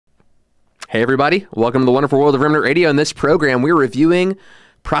Hey everybody, welcome to the wonderful world of Remnant Radio. In this program, we're reviewing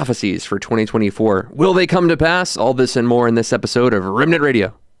prophecies for 2024. Will they come to pass? All this and more in this episode of Remnant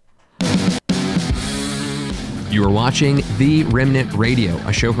Radio. You are watching The Remnant Radio,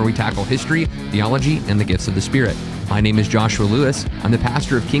 a show where we tackle history, theology, and the gifts of the Spirit. My name is Joshua Lewis. I'm the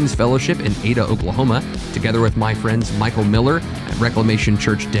pastor of King's Fellowship in Ada, Oklahoma, together with my friends Michael Miller at Reclamation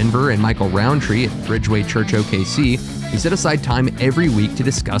Church Denver and Michael Roundtree at Bridgeway Church OKC. We set aside time every week to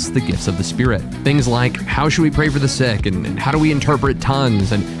discuss the gifts of the Spirit. Things like, how should we pray for the sick, and how do we interpret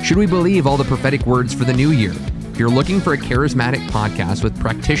tongues, and should we believe all the prophetic words for the new year? If you're looking for a charismatic podcast with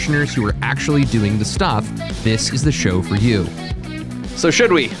practitioners who are actually doing the stuff, this is the show for you. So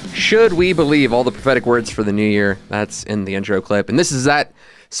should we? Should we believe all the prophetic words for the new year? That's in the intro clip. And this is that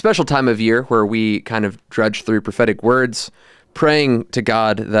special time of year where we kind of drudge through prophetic words, praying to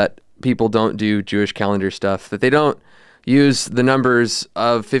God that people don't do Jewish calendar stuff, that they don't use the numbers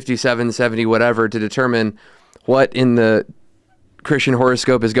of 57, 70, whatever to determine what in the Christian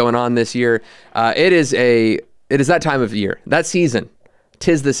horoscope is going on this year. It is that time of year, that season.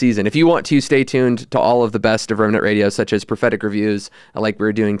 'Tis the season. If you want to stay tuned to all of the best of Remnant Radio, such as prophetic reviews like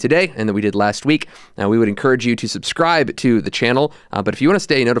we're doing today and that we did last week, we would encourage you to subscribe to the channel. But if you want to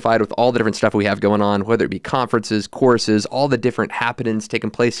stay notified with all the different stuff we have going on, whether it be conferences, courses, all the different happenings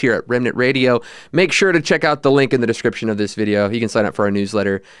taking place here at Remnant Radio, make sure to check out the link in the description of this video. You can sign up for our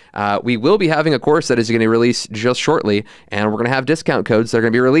newsletter. We will be having a course that is going to release just shortly, and we're going to have discount codes that are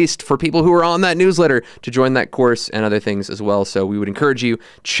going to be released for people who are on that newsletter to join that course and other things as well. So we would encourage you,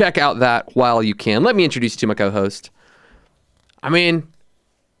 check out that while you can. Let me introduce you to my co-host. I mean,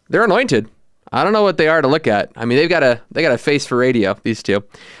 they're anointed. I don't know what they are to look at. I mean, they got a face for radio, these two.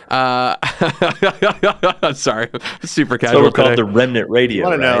 Sorry, super casual. So we're called the Remnant Radio. I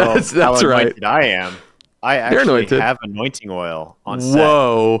want to know That's how right. anointed I am. I actually have anointing oil on set.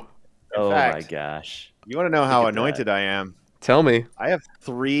 Whoa. Oh fact, my gosh. You want to know how Look at anointed I am? Tell me. I have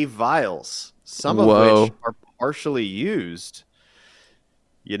 3 vials, some of Whoa. which are partially used.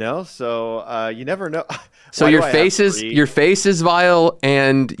 You know, so you never know. So Why your do I have face is 3? your face is vile,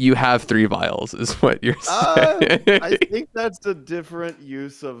 and you have 3 vials, is what you're saying. I think that's a different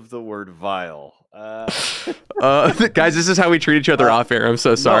use of the word vial. Guys, this is how we treat each other off air. I'm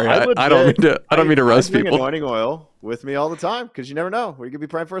so sorry. No, I don't mean to roast I bring people. anointing oil with me all the time because you never know where you could be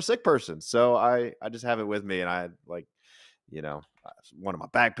praying for a sick person. So I just have it with me, and I like, you know, one in my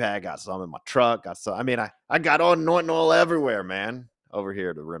backpack, got some in my truck, got some. I mean, I got anointing oil everywhere, man. Over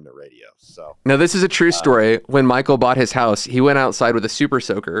here to Remnant Radio. So now this is a true story. When Michael bought his house, he went outside with a super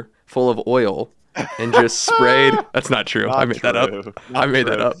soaker full of oil and just sprayed. That's not true. I made that up. I made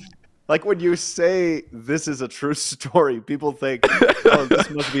that up. Like when you say this is a true story, people think, oh, this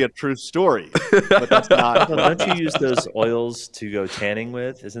must be a true story. But that's not. Well, don't you use those oils to go tanning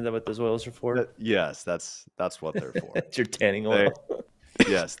with? Isn't that what those oils are for? Yes, that's what they're for. It's your tanning oil.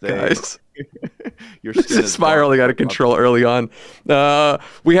 Yes, Guys. Your This is spiraling out of control early on.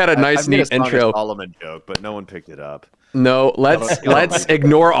 We had a nice, neat intro. Solomon joke, but no one picked it up. No, let's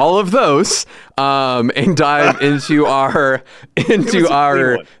ignore all of those and dive into our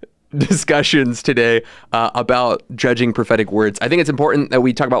discussions today about judging prophetic words. I think it's important that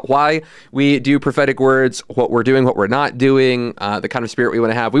we talk about why we do prophetic words, what we're doing, what we're not doing, the kind of spirit we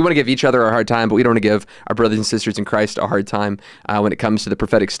want to have. We want to give each other a hard time, but we don't want to give our brothers and sisters in Christ a hard time when it comes to the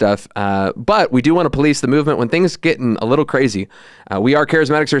prophetic stuff. But we do want to police the movement when things getting a little crazy. We are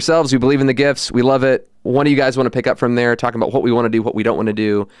charismatics ourselves. We believe in the gifts. We love it. One of you guys want to pick up from there, talking about what we want to do, what we don't want to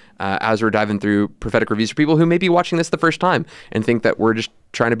do, as we're diving through prophetic reviews for people who may be watching this the first time and think that we're just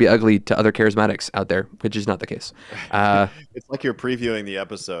trying to be ugly to other charismatics out there, which is not the case. It's like you're previewing the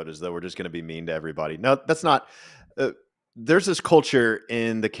episode as though we're just going to be mean to everybody. No, that's not. There's this culture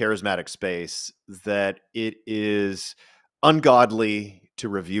in the charismatic space that it is ungodly to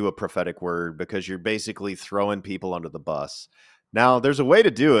review a prophetic word because you're basically throwing people under the bus. Now, there's a way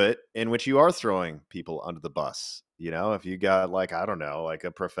to do it in which you are throwing people under the bus. You know, if you got like, I don't know, like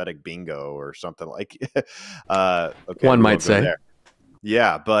a prophetic bingo or something like, okay, one might say. There.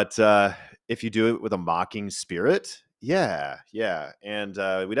 Yeah, but if you do it with a mocking spirit, yeah. And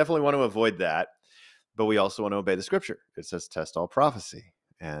we definitely want to avoid that, but we also want to obey the scripture. It says test all prophecy.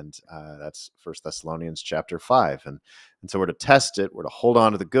 And that's 1 Thessalonians chapter 5. And so we're to test it. We're to hold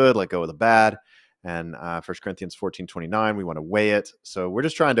on to the good, let go of the bad. And 1 Corinthians 14:29, we want to weigh it. So we're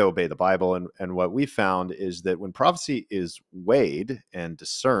just trying to obey the Bible. And what we found is that when prophecy is weighed and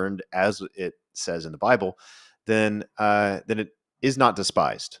discerned, as it says in the Bible, then it is not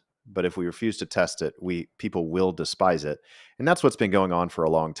despised. But if we refuse to test it, people will despise it. And that's what's been going on for a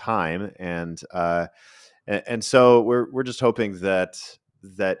long time. And so we're just hoping that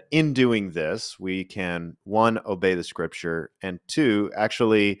that in doing this, we can, one, obey the scripture, and two,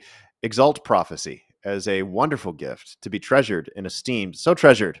 actually exalt prophecy as a wonderful gift to be treasured and esteemed, so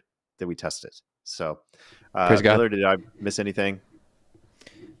treasured that we test it. So, Praise God. Miller, did I miss anything?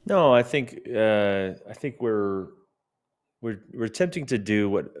 No, I think we're attempting to do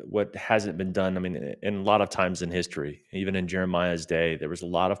what hasn't been done. I mean, in a lot of times in history, even in Jeremiah's day, there was a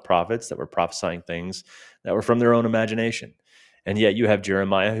lot of prophets that were prophesying things that were from their own imagination. And yet you have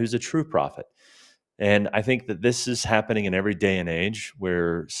Jeremiah, who's a true prophet. And I think that this is happening in every day and age,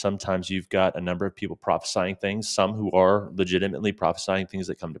 where sometimes you've got a number of people prophesying things, some who are legitimately prophesying things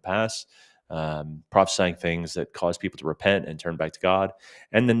that come to pass, prophesying things that cause people to repent and turn back to God.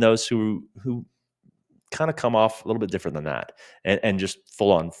 And then those who kind of come off a little bit different than that, and just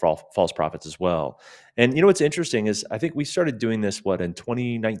full on false prophets as well. And you know what's interesting is I think we started doing this in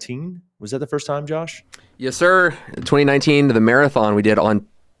 2019. Was that the first time, Josh? Yes, sir. 2019, the marathon we did on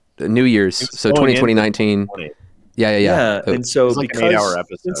New Year's. So 2019. Yeah. And so it's like an 8-hour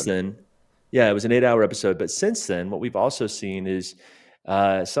episode. Since then, it was an 8-hour episode. But since then, what we've also seen is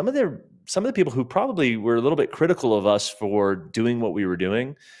some of the people who probably were a little bit critical of us for doing what we were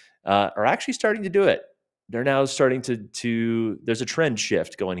doing are actually starting to do it. They're now starting to there's a trend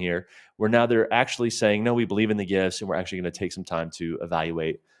shift going here where now they're actually saying, no, we believe in the gifts and we're actually going to take some time to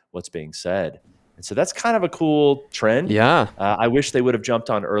evaluate what's being said. And so that's kind of a cool trend. Yeah. I wish they would have jumped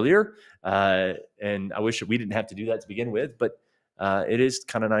on earlier. And I wish we didn't have to do that to begin with. But it is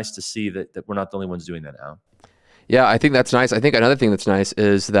kind of nice to see that we're not the only ones doing that now. Yeah, I think that's nice. I think another thing that's nice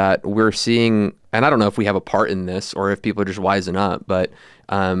is that we're seeing, and I don't know if we have a part in this or if people are just wisen up, but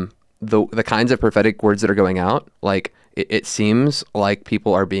the kinds of prophetic words that are going out, like it seems like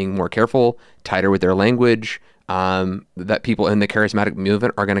people are being more careful, tighter with their language, that people in the charismatic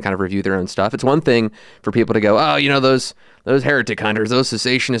movement are going to kind of review their own stuff. It's one thing for people to go, oh, you know, those heretic hunters, those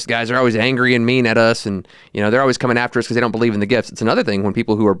cessationist guys are always angry and mean at us, and you know they're always coming after us because they don't believe in the gifts. It's another thing when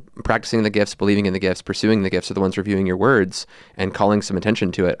people who are practicing the gifts, believing in the gifts, pursuing the gifts are the ones reviewing your words and calling some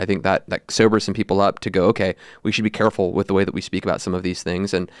attention to it. I think that sobers some people up to go, okay, we should be careful with the way that we speak about some of these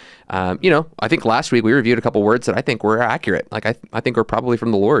things. And you know, I think last week we reviewed a couple words that I think were accurate. Like I think are probably from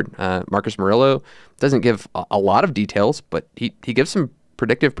the Lord. Marcus Murillo doesn't give a lot of details, but he gives some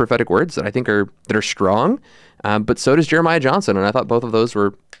predictive prophetic words that I think are strong. But so does Jeremiah Johnson, and I thought both of those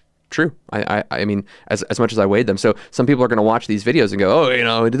were true. I mean, as much as I weighed them. So some people are going to watch these videos and go, oh, you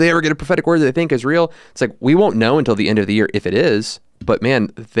know, did they ever get a prophetic word that they think is real? It's like, we won't know until the end of the year if it is. But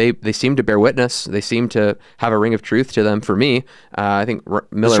man, they seem to bear witness. They seem to have a ring of truth to them. For me, I think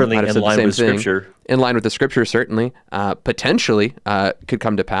Miller might have said the same thing. Scripture. In line with the scripture, certainly. Potentially could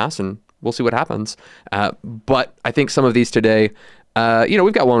come to pass, and we'll see what happens. But I think some of these today, you know,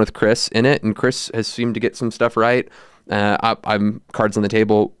 we've got one with Chris in it, and Chris has seemed to get some stuff right. I'm cards on the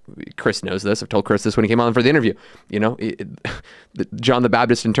table. Chris knows this. I've told Chris this when he came on for the interview. You know, John the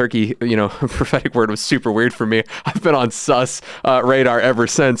Baptist in Turkey, you know, prophetic word was super weird for me. I've been on sus radar ever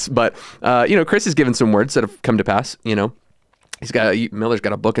since. But, you know, Chris has given some words that have come to pass. You know, Miller's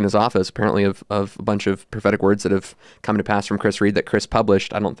got a book in his office, apparently, of a bunch of prophetic words that have come to pass from Chris Reed that Chris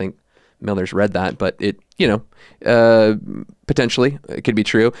published. I don't think Miller's read that, but it, you know, potentially it could be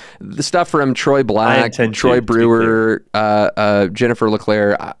true. The stuff from Troy Black, Troy Brewer, Jennifer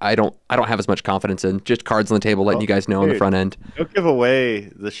LeClaire, I don't have as much confidence in. Just cards on the table, letting you guys know on the front end. Don't give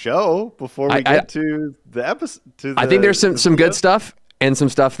away the show before we get to the episode. I think there's some good stuff and some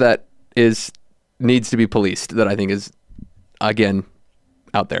stuff that needs to be policed that I think is, again,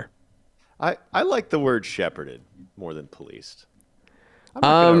 out there. I like the word shepherded more than policed. I'm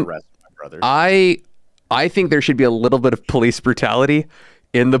not going to arrest my brother. I think there should be a little bit of police brutality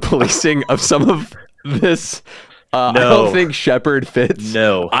in the policing of some of this. No. I don't think shepherd fits.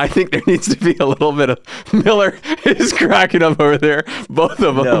 No. I think there needs to be a little bit of... Miller is cracking up over there. Both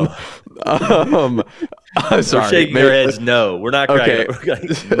of them. No. I'm sorry. We're shaking our heads. No, we're not cracking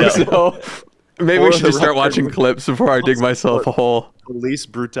up. No. So, maybe we should just start watching clips before I dig myself a hole. Police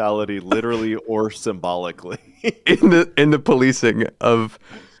brutality, literally or symbolically. in the policing of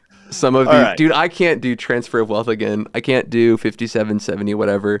some of these. Right. Dude, I can't do transfer of wealth again. I can't do 5770,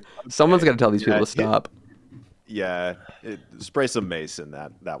 whatever. Okay. Someone's got to tell these people to stop. Spray some mace in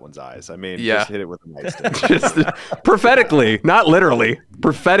that one's eyes. I mean, just hit it with a nightstick. Just prophetically, not literally.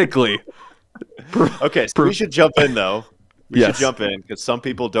 Prophetically. Okay, so we should jump in, though. We should jump in because some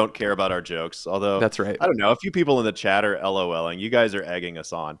people don't care about our jokes. Although, that's right. I don't know. A few people in the chat are LOLing. You guys are egging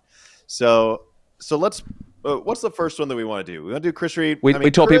us on. So let's. What's the first one that we want to do? We want to do Chris Reed. We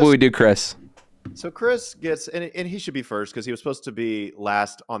told people we do Chris. So Chris gets, and he should be first because he was supposed to be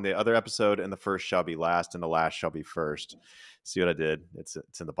last on the other episode, and the first shall be last, and the last shall be first. See what I did? It's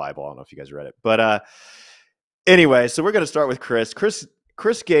in the Bible. I don't know if you guys read it, but anyway, so we're going to start with Chris.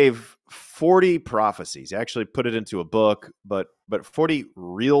 Chris gave 40 prophecies. He actually put it into a book, but 40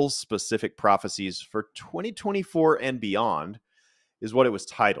 real specific prophecies for 2024 and beyond is what it was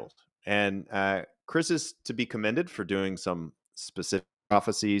titled. And Chris is to be commended for doing some specific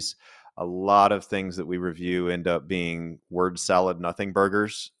prophecies. A lot of things that we review end up being word salad, nothing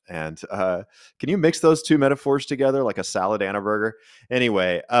burgers. And can you mix those two metaphors together, like a salad and a burger?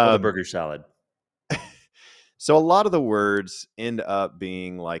 Anyway, the burger salad. So a lot of the words end up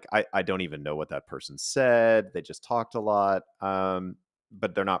being like, I don't even know what that person said. They just talked a lot,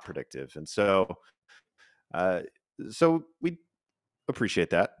 but they're not predictive. And so we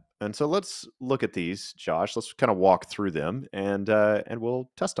appreciate that. And so let's look at these, Josh. Let's kind of walk through them and we'll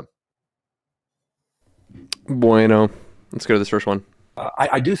test them. Bueno. Let's go to this first one.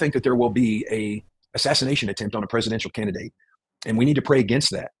 I do think that there will be a assassination attempt on a presidential candidate. And we need to pray against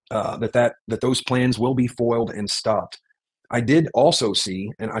that, that those plans will be foiled and stopped. I did also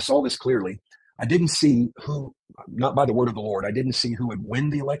see, and I saw this clearly, I didn't see who, not by the word of the Lord, I didn't see who would win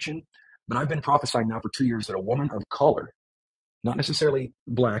the election, but I've been prophesying now for 2 years that a woman of color, not necessarily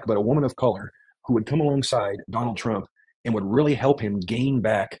black, but a woman of color who would come alongside Donald Trump and would really help him gain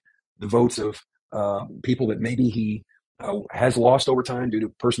back the votes of people that maybe he has lost over time due to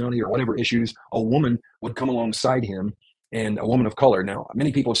personality or whatever issues. A woman would come alongside him, and a woman of color. Now,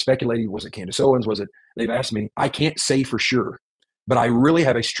 many people have speculated, was it Candace Owens? They've asked me. I can't say for sure, but I really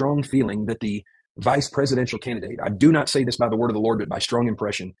have a strong feeling that the vice presidential candidate, I do not say this by the word of the Lord, but by strong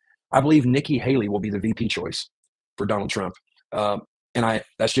impression, I believe Nikki Haley will be the VP choice for Donald Trump. And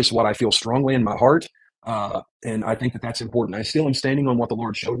that's just what I feel strongly in my heart. And I think that that's important. I still am standing on what the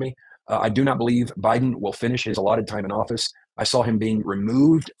Lord showed me. I do not believe Biden will finish his allotted time in office. I saw him being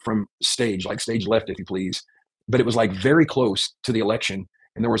removed from stage, like stage left, if you please. But it was like very close to the election.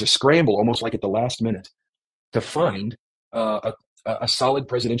 And there was a scramble almost like at the last minute to find a solid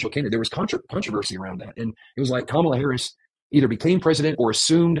presidential candidate. There was controversy around that. And it was like Kamala Harris either became president or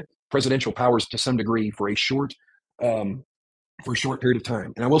assumed presidential powers to some degree for a short period of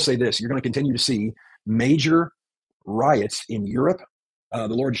time. And I will say this, you're going to continue to see major riots in Europe. The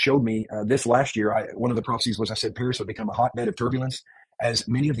Lord showed me this last year. One of the prophecies was, I said, Paris would become a hotbed of turbulence as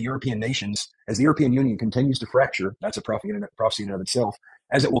many of the European nations, as the European Union continues to fracture. That's a prophecy in and of itself.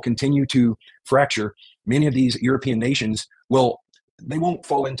 As it will continue to fracture, many of these European nations they won't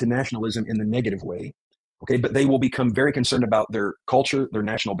fall into nationalism in the negative way, okay? But they will become very concerned about their culture, their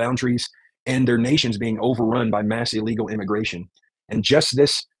national boundaries, and their nations being overrun by mass illegal immigration. And just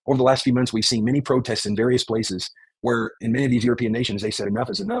this, over the last few months, we've seen many protests in various places where in many of these European nations, they said enough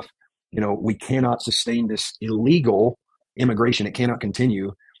is enough. We cannot sustain this illegal immigration. It cannot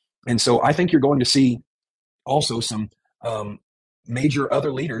continue. And so I think you're going to see also some major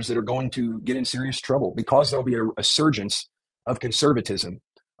other leaders that are going to get in serious trouble because there'll be a resurgence of conservatism.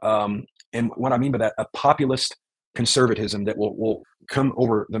 And what I mean by that, a populist conservatism that will come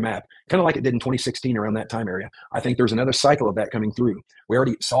over the map, kind of like it did in 2016 around that time area. I think there's another cycle of that coming through. We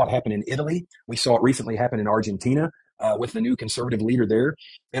already saw it happen in Italy. We saw it recently happen in Argentina with the new conservative leader there.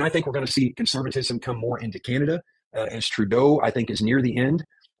 And I think we're going to see conservatism come more into Canada as Trudeau, I think, is near the end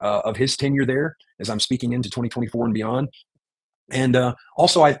of his tenure there as I'm speaking into 2024 and beyond. And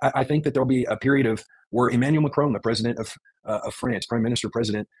also, I think that there'll be a period of where Emmanuel Macron, the president of France, prime minister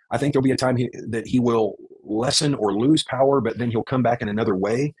president, I think there'll be a time that he will lessen or lose power, but then he'll come back in another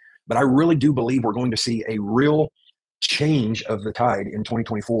way. But I really do believe we're going to see a real change of the tide in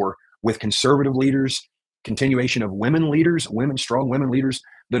 2024 with conservative leaders, continuation of strong women leaders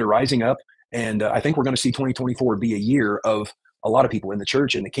that are rising up. And I think we're going to see 2024 be a year of a lot of people in the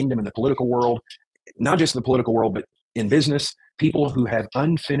church, in the kingdom, in the political world, not just the political world, but in business, people who have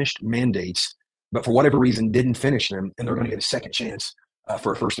unfinished mandates, but for whatever reason didn't finish them, and they're going to get a second chance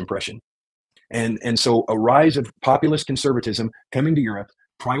for a first impression. And so a rise of populist conservatism coming to Europe,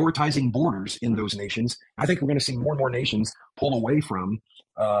 prioritizing borders in those nations. I think we're going to see more and more nations pull away from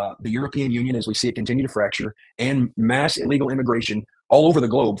the European Union as we see it continue to fracture, and mass illegal immigration all over the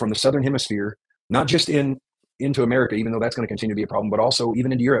globe from the Southern Hemisphere, not just into America, even though that's going to continue to be a problem, but also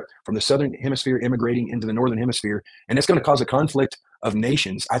even into Europe, from the Southern Hemisphere immigrating into the Northern Hemisphere. And it's going to cause a conflict of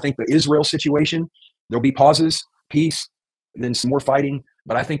nations. I think the Israel situation, there'll be pauses, peace, then some more fighting.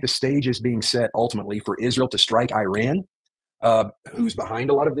 But I think the stage is being set ultimately for Israel to strike Iran, who's behind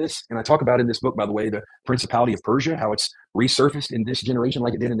a lot of this. And I talk about in this book, by the way, the Principality of Persia, how it's resurfaced in this generation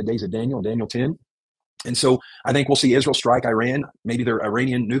like it did in the days of Daniel 10. And so I think we'll see Israel strike Iran, maybe their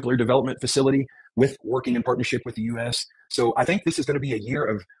Iranian nuclear development facility, with working in partnership with the U.S. So I think this is going to be a year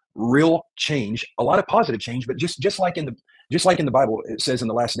of real change, a lot of positive change, but just like in Just like in the Bible, it says in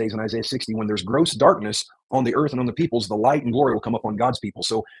the last days in Isaiah 60, when there's gross darkness on the earth and on the peoples, the light and glory will come upon God's people.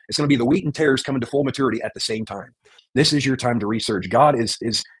 So it's going to be the wheat and tares coming to full maturity at the same time. This is your time to research. God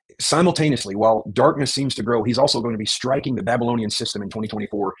is simultaneously, while darkness seems to grow, he's also going to be striking the Babylonian system in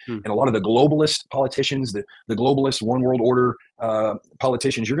 2024. And a lot of the globalist politicians, the globalist one world order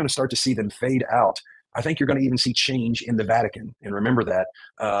politicians, you're going to start to see them fade out. I think you're going to even see change in the Vatican. And remember that.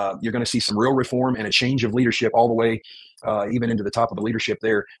 You're going to see some real reform and a change of leadership all the way even into the top of the leadership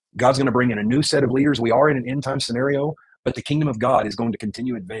there. God's going to bring in a new set of leaders. We are in an end time scenario, but the kingdom of God is going to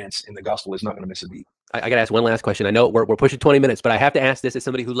continue to advance, and the gospel is not going to miss a beat. I got to ask one last question. I know we're pushing 20 minutes, but I have to ask this as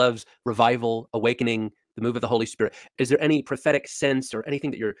somebody who loves revival, awakening, the move of the Holy Spirit. Is there any prophetic sense or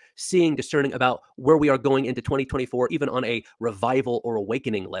anything that you're seeing, discerning about where we are going into 2024, even on a revival or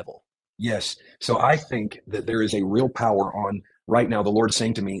awakening level? Yes. So I think that there is a real power on right now. The Lord's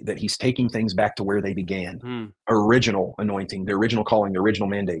saying to me that he's taking things back to where they began. Original anointing, the original calling, the original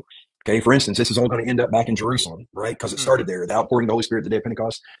mandate. Okay, for instance, this is all going to end up back in Jerusalem, right? Because it started there, the outpouring of the Holy Spirit the day of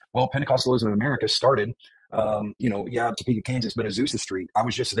Pentecost. Well, Pentecostalism in America started, Topeka, Kansas, but Azusa Street. I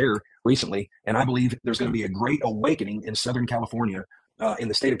was just there recently, and I believe there's going to be a great awakening in Southern California, in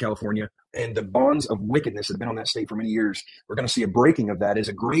the state of California, and the bonds of wickedness that have been on that state for many years. We're going to see a breaking of that as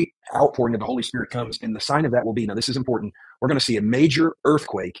a great outpouring of the Holy Spirit comes, and the sign of that will be, now this is important, we're going to see a major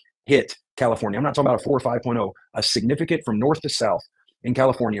earthquake hit California. I'm not talking about a 4 or 5.0, a significant from north to south. In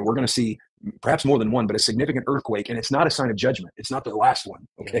California, we're going to see perhaps more than one, but a significant earthquake. And it's not a sign of judgment. It's not the last one.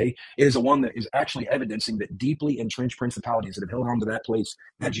 Okay. It is a one that is actually evidencing that deeply entrenched principalities that have held on to that place,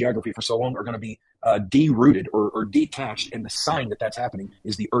 that geography for so long, are going to be derooted or detached. And the sign that that's happening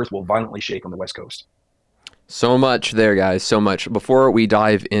is the earth will violently shake on the West Coast. So much there, guys. So much. Before we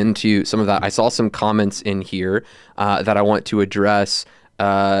dive into some of that, I saw some comments in here that I want to address.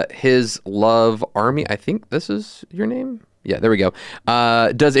 His Love Army. I think this is your name. Yeah, there we go.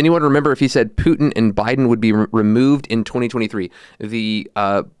 Does anyone remember if he said Putin and Biden would be removed in 2023? The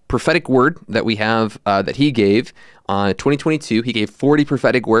prophetic word that we have that he gave 2022, he gave 40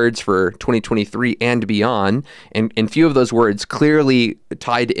 prophetic words for 2023 and beyond, and few of those words clearly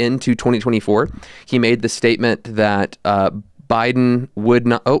tied into 2024. He made the statement that Biden would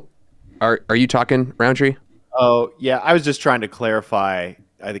not... Oh, are you talking, Roundtree? Oh, yeah. I was just trying to clarify,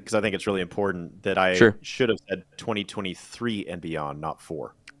 because I think it's really important that I should have said 2023 and beyond, not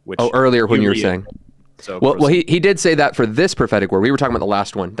 4. Which earlier when you were saying. So well, he did say that for this prophetic word. We were talking about the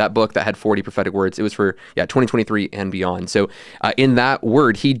last one, that book that had 40 prophetic words. It was for 2023 and beyond. So in that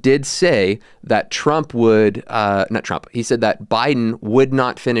word, he did say that Trump would not Trump. He said that Biden would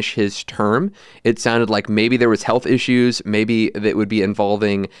not finish his term. It sounded like maybe there was health issues. Maybe that would be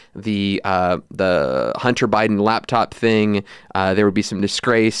involving the Hunter Biden laptop thing. There would be some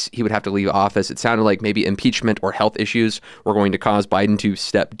disgrace. He would have to leave office. It sounded like maybe impeachment or health issues were going to cause Biden to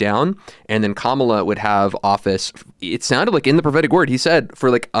step down, and then Kamala would have office. It sounded like in the prophetic word he said for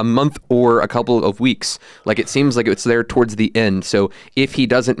like a month or a couple of weeks. Like it seems like it's there towards the end. So if he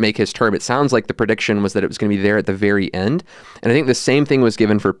doesn't make his term, it sounds like the prediction was that it was going to be there at the very end. And I think the same thing was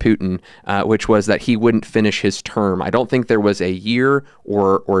given for Putin, which was that he wouldn't finish his term. I don't think there was a year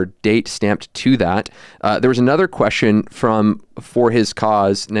or date stamped to that. There was another question for his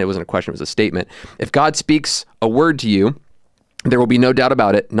cause, and it wasn't a question, it was a statement. If God speaks a word to you, there will be no doubt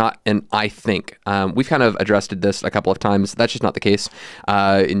about it, not an I think. We've kind of addressed this a couple of times. That's just not the case.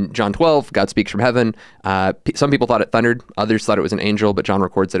 In John 12, God speaks from heaven. Some people thought it thundered. Others thought it was an angel, but John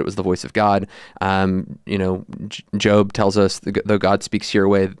records that it was the voice of God. Job tells us, though God speaks your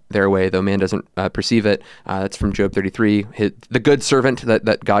way, their way, though man doesn't perceive it. That's from Job 33. The good servant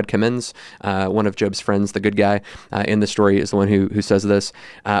that God commends, one of Job's friends, the good guy in the story, is the one who says this.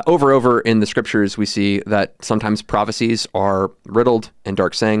 Over in the scriptures, we see that sometimes prophecies are riddled and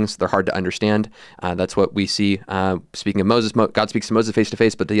dark sayings. They're hard to understand. That's what we see. Speaking of Moses, God speaks to Moses face to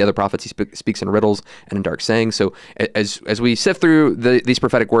face, but the other prophets, he speaks in riddles and in dark sayings. So as we sift through these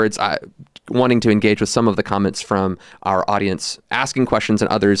prophetic words, wanting to engage with some of the comments from our audience, asking questions,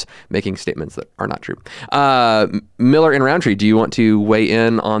 and others making statements that are not true. Miller and Roundtree, do you want to weigh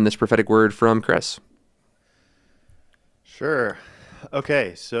in on this prophetic word from Chris? Sure.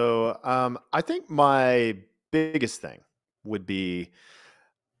 Okay. So I think my biggest thing would be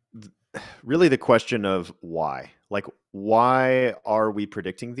really the question of why. Like, why are we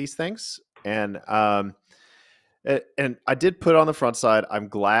predicting these things? And I did put on the front side, I'm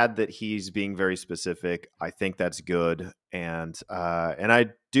glad that he's being very specific. I think that's good. And I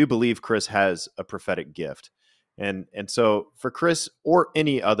do believe Chris has a prophetic gift. And so for Chris or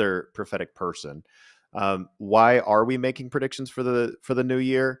any other prophetic person, why are we making predictions for the new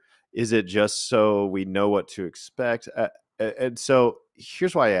year? Is it just so we know what to expect? And so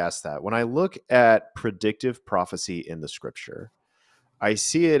here's why I ask that. When I look at predictive prophecy in the scripture, I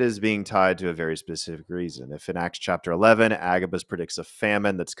see it as being tied to a very specific reason. If in Acts chapter 11, Agabus predicts a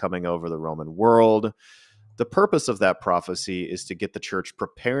famine that's coming over the Roman world, the purpose of that prophecy is to get the church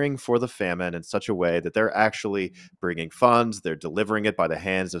preparing for the famine in such a way that they're actually bringing funds, they're delivering it by the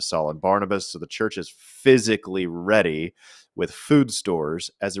hands of Saul and Barnabas, so the church is physically ready with food stores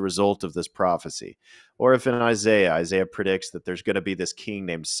as a result of this prophecy. Or if in Isaiah predicts that there's going to be this king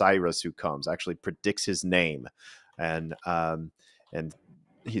named Cyrus who comes, actually predicts his name, and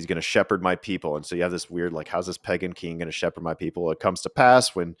he's going to shepherd my people. And so you have this weird, like, how's this pagan king going to shepherd my people? It comes to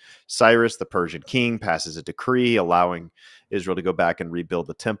pass when Cyrus, the Persian king, passes a decree allowing Israel to go back and rebuild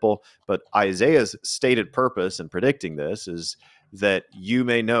the temple. But Isaiah's stated purpose in predicting this is that you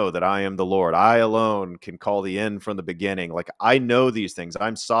may know that I am the Lord. I alone can call the end from the beginning. Like, I know these things.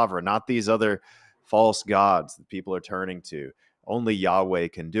 I'm sovereign, not these other false gods that people are turning to. Only Yahweh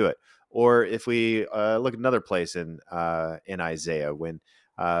can do it. Or if we look at another place in Isaiah, when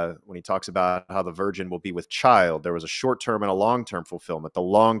he talks about how the virgin will be with child, there was a short-term and a long-term fulfillment. The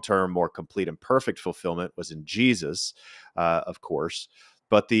long-term, more complete and perfect fulfillment was in Jesus, of course.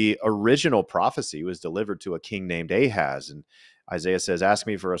 But the original prophecy was delivered to a king named Ahaz. And Isaiah says, ask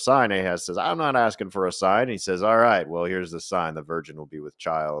me for a sign. Ahaz says, I'm not asking for a sign. And he says, all right, well, here's the sign. The virgin will be with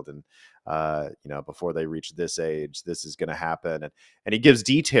child. And, before they reach this age, this is going to happen. And he gives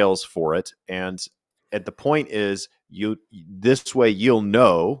details for it. And at the point is, this way you'll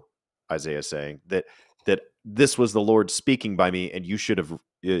know, Isaiah is saying, that this was the Lord speaking by me, and you should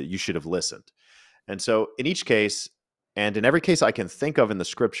have listened. And so in each case, and in every case I can think of in the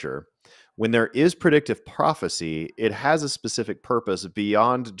scripture, when there is predictive prophecy, it has a specific purpose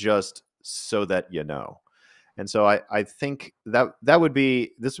beyond just so that you know. And so I think this would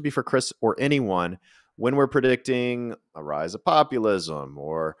be for Chris or anyone when we're predicting a rise of populism,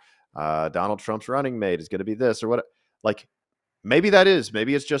 or Donald Trump's running mate is going to be this or what. Like, maybe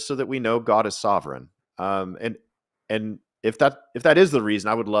it's just so that we know God is sovereign. And if that is the reason,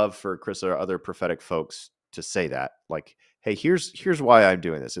 I would love for Chris or other prophetic folks to say that, like, hey, here's why I'm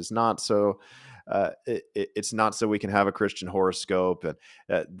doing this. It's not so it's not so we can have a Christian horoscope.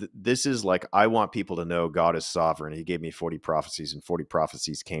 And this is like, I want people to know God is sovereign. He gave me 40 prophecies, and 40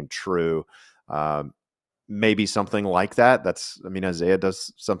 prophecies came true. Maybe something like that. Isaiah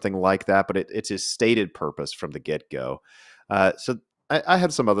does something like that, but it's his stated purpose from the get-go. So I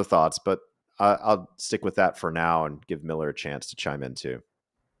have some other thoughts, but I'll stick with that for now and give Miller a chance to chime in too.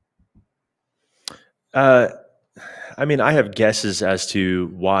 I have guesses as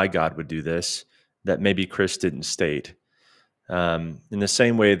to why God would do this that maybe Chris didn't state. In the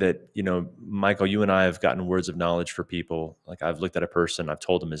same way that, Michael, you and I have gotten words of knowledge for people. Like, I've looked at a person, I've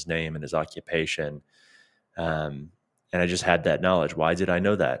told him his name and his occupation, and I just had that knowledge. Why did I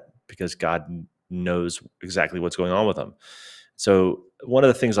know that? Because God knows exactly what's going on with them. So one of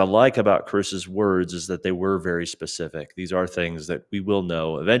the things I like about Chris's words is that they were very specific. These are things that we will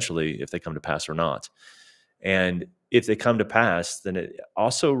know eventually if they come to pass or not. And if they come to pass, then it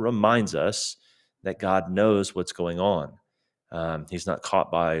also reminds us that God knows what's going on. He's not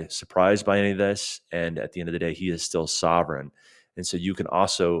caught by surprise by any of this. And at the end of the day, he is still sovereign. And so you can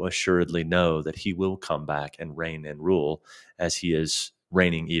also assuredly know that he will come back and reign and rule as he is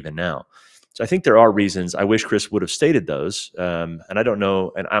reigning even now. So I think there are reasons. I wish Chris would have stated those. And I don't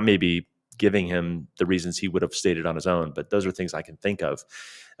know, and I may be giving him the reasons he would have stated on his own, but those are things I can think of.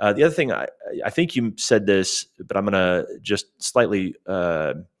 The other thing, I think you said this, but I'm going to just slightly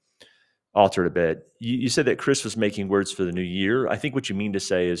alter it a bit. You said that Chris was making words for the new year. I think what you mean to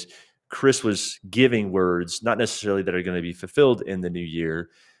say is Chris was giving words, not necessarily that are going to be fulfilled in the new year,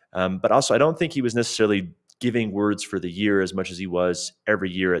 but also I don't think he was necessarily giving words for the year as much as he was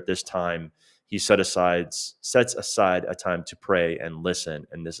every year at this time. He sets aside a time to pray and listen,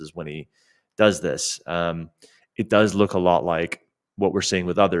 and this is when he does this. It does look a lot like what we're seeing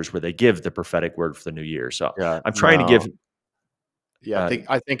with others, where they give the prophetic word for the new year. So yeah, I'm trying to give. Yeah,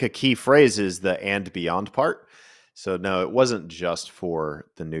 I think a key phrase is the "and beyond" part. So no, it wasn't just for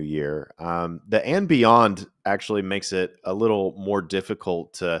the new year. The "and beyond" actually makes it a little more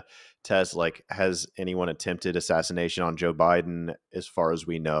difficult to test. Like, has anyone attempted assassination on Joe Biden? As far as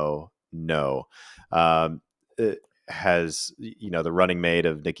we know, no. It has, the running mate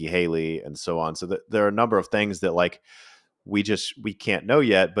of Nikki Haley and so on. So there are a number of things that, like, we can't know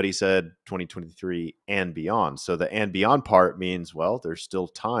yet, but he said 2023 and beyond. So the "and beyond" part means, well, there's still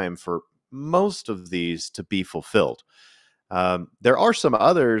time for most of these to be fulfilled. There are some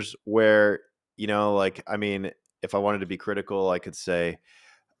others where, if I wanted to be critical, I could say,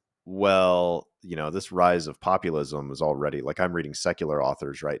 well, this rise of populism is already, like, I'm reading secular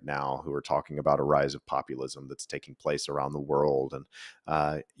authors right now who are talking about a rise of populism that's taking place around the world,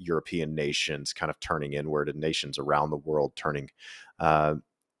 and European nations kind of turning inward, and nations around the world turning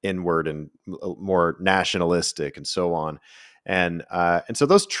inward and more nationalistic and so on. And so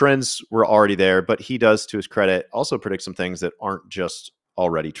those trends were already there, but he does, to his credit, also predict some things that aren't just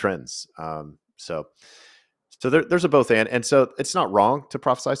already trends. So there's a both and so it's not wrong to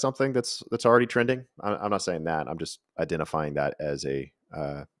prophesy something that's already trending. I'm not saying that. I'm just identifying that as a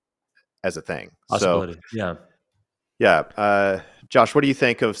thing. Possibility. So yeah. Josh, what do you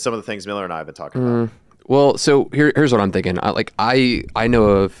think of some of the things Miller and I have been talking about? Well, so here's what I'm thinking. I know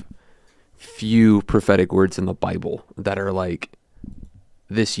of few prophetic words in the Bible that are like,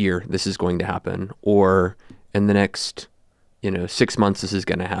 this year this is going to happen, or in the next 6 months this is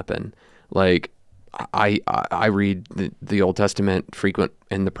going to happen. Like, I read the Old Testament frequent,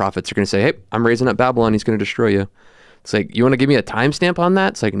 and the prophets are going to say, hey, I'm raising up Babylon, he's going to destroy you. It's like, you want to give me a timestamp on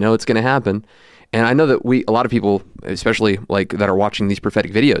that? It's like, no, it's going to happen. And I know that a lot of people, especially like that are watching these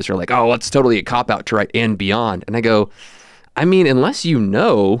prophetic videos, are like, oh, it's totally a cop-out to write and beyond. And I go, I mean, unless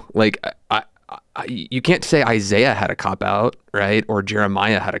like, you can't say Isaiah had a cop-out, right? Or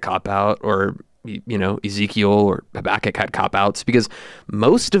Jeremiah had a cop-out, or Ezekiel or Habakkuk had cop-outs, because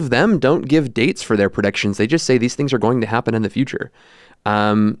most of them don't give dates for their predictions. They just say these things are going to happen in the future.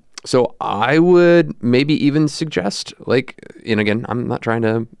 So I would maybe even suggest, like, and again, I'm not trying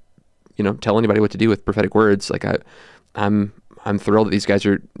to, tell anybody what to do with prophetic words. Like, I'm thrilled that these guys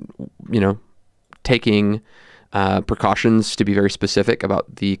are, taking precautions to be very specific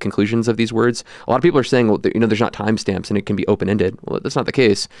about the conclusions of these words. A lot of people are saying, well, there's not timestamps and it can be open-ended. Well, that's not the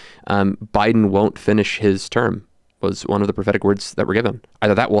case. Biden won't finish his term was one of the prophetic words that were given.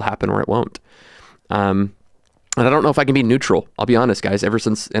 Either that will happen or it won't. And I don't know if I can be neutral. I'll be honest, guys. Ever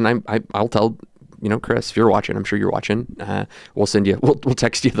since, and I'll tell, Chris, if you're watching, I'm sure you're watching. We'll send you, we'll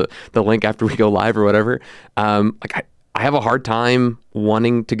text you the link after we go live or whatever. I have a hard time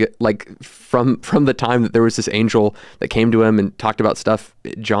wanting to get, like, from the time that there was this angel that came to him and talked about stuff,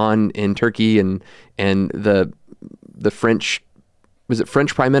 John in Turkey, and the French, was it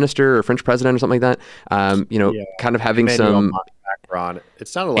French prime minister or French president or something like that? Kind of having some background. It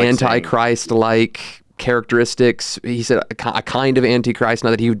sounded like Antichrist-like characteristics. He said a kind of Antichrist, not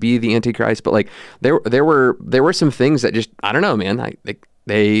that he would be the Antichrist, but like there were some things that just, I don't know, man.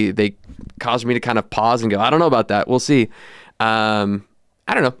 They caused me to kind of pause and go, I don't know about that. We'll see. I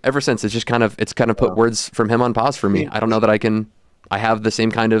don't know. Ever since, it's kind of put words from him on pause for me. I don't know that I have the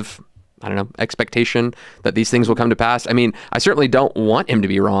same kind of, I don't know, expectation that these things will come to pass. I mean, I certainly don't want him to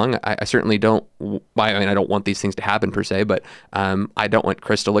be wrong. I certainly don't. I don't want these things to happen per se, but I don't want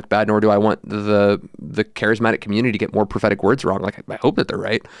Chris to look bad, nor do I want the charismatic community to get more prophetic words wrong. Like, I hope that they're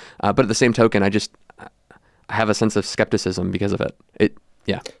right, but at the same token, I have a sense of skepticism because of it.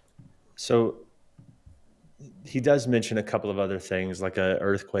 Yeah. So he does mention a couple of other things, like an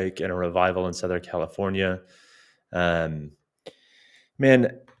earthquake and a revival in Southern California. Man,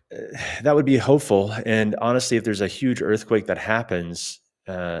 that would be hopeful. And honestly, if there's a huge earthquake that happens,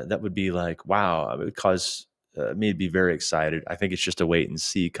 that would be like, wow, it would cause me to be very excited. I think it's just a wait and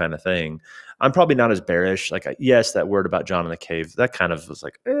see kind of thing. I'm probably not as bearish. Like, yes, that word about John in the cave, that kind of was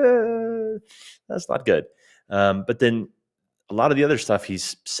like, that's not good. But then a lot of the other stuff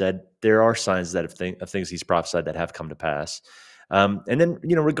he's said, there are signs that of things he's prophesied that have come to pass. And then,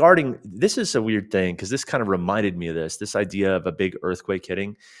 regarding, this is a weird thing, because this kind of reminded me of this idea of a big earthquake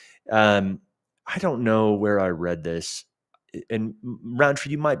hitting. I don't know where I read this, and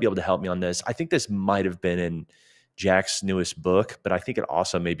Roundtree, you might be able to help me on this. I think this might have been in Jack's newest book, but I think it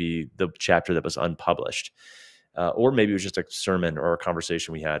also may be the chapter that was unpublished, or maybe it was just a sermon or a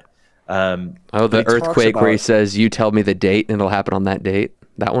conversation we had. The earthquake where he says, you tell me the date and it'll happen on that date.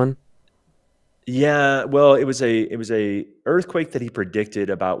 That one? Yeah, well, it was a earthquake that he predicted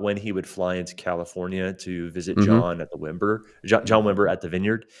about when he would fly into California to visit John at the John Wimber at the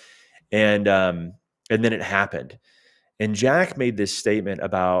vineyard. And then it happened. And Jack made this statement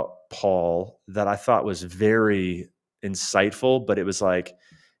about Paul that I thought was very insightful, but it was like,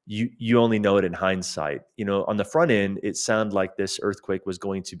 you only know it in hindsight. On the front end, it sounded like this earthquake was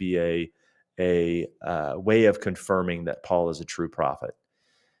going to be a way of confirming that Paul is a true prophet.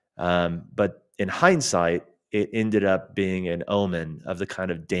 But in hindsight, it ended up being an omen of the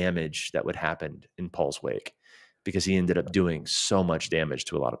kind of damage that would happen in Paul's wake, because he ended up doing so much damage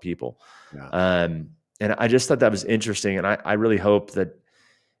to a lot of people. Yeah. And I just thought that was interesting. And I really hope that,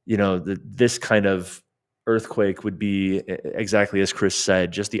 this kind of earthquake would be exactly as Chris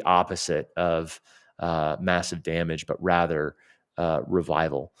said, just the opposite of massive damage, but rather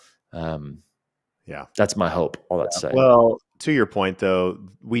revival. Yeah, that's my hope. All that to say. Well, to your point, though,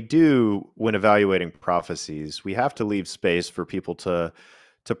 we do, when evaluating prophecies, we have to leave space for people to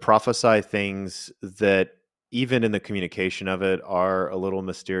prophesy things that, even in the communication of it, are a little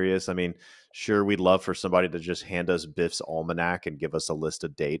mysterious. I mean, sure, we'd love for somebody to just hand us Biff's almanac and give us a list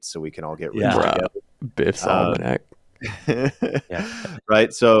of dates so we can all get rich together. Biff's almanac. Yeah.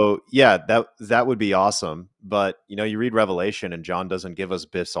 Right. So yeah, that would be awesome. But you read Revelation and John doesn't give us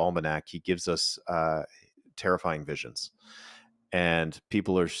Biff's almanac. He gives us terrifying visions, and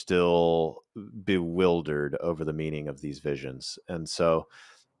people are still bewildered over the meaning of these visions. And so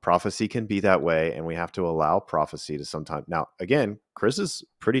prophecy can be that way, and we have to allow prophecy to sometimes. Now, again, Chris is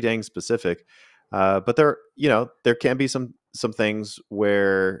pretty dang specific, but there can be some things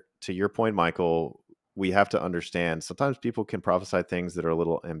where, to your point, Michael, we have to understand sometimes people can prophesy things that are a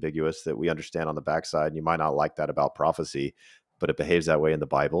little ambiguous that we understand on the backside. And you might not like that about prophecy, but it behaves that way in the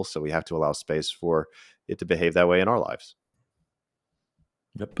Bible. So we have to allow space for it to behave that way in our lives.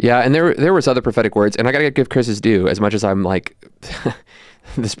 Yep. Yeah, and there was other prophetic words, and I gotta give Chris his due. As much as I'm like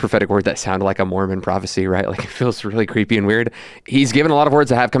this prophetic word that sounded like a Mormon prophecy, right? Like, it feels really creepy and weird. He's given a lot of words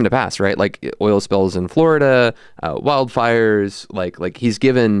that have come to pass, right? Like oil spills in Florida, wildfires. Like he's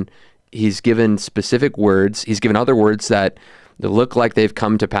given specific words. He's given other words that look like they've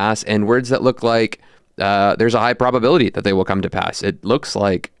come to pass, and words that look like there's a high probability that they will come to pass. It looks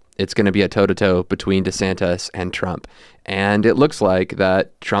like it's going to be a toe-to-toe between DeSantis and Trump. And it looks like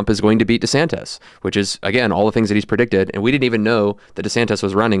that Trump is going to beat DeSantis, which is, again, all the things that he's predicted. And we didn't even know that DeSantis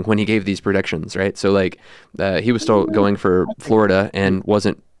was running when he gave these predictions, right? So, like, he was still going for Florida and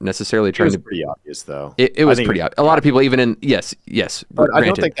wasn't necessarily trying to... It was pretty obvious, though. It was pretty obvious. A lot of people even in... Yes. But granted, I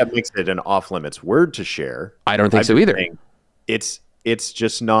don't think that makes it an off-limits word to share. I don't think so either. It's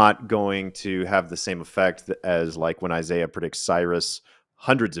just not going to have the same effect as, like, when Isaiah predicts Cyrus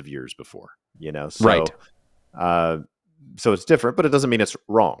hundreds of years before, so, right. So it's different, but it doesn't mean it's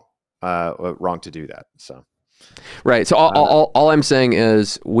wrong to do that. So, right. So all I'm saying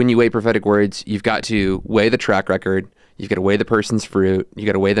is, when you weigh prophetic words, you've got to weigh the track record. You've got to weigh the person's fruit. You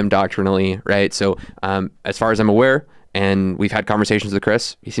got to weigh them doctrinally, right? So, as far as I'm aware, and we've had conversations with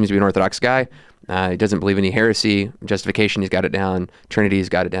Chris, he seems to be an Orthodox guy. He doesn't believe any heresy. Justification, he's got it down. Trinity, he's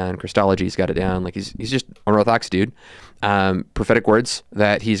got it down. Christology, he's got it down. Like, he's just an Orthodox dude. Prophetic words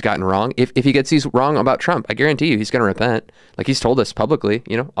that he's gotten wrong. If he gets these wrong about Trump, I guarantee you he's going to repent. Like, he's told us publicly,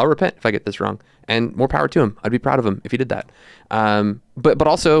 I'll repent if I get this wrong. And more power to him. I'd be proud of him if he did that. But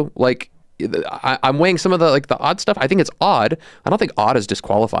also, like, I'm weighing some of the odd stuff. I think it's odd. I don't think odd is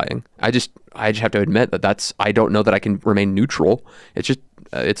disqualifying. I just have to admit that I don't know that I can remain neutral. It's just,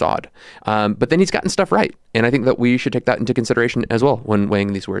 it's odd. But then he's gotten stuff right. And I think that we should take that into consideration as well when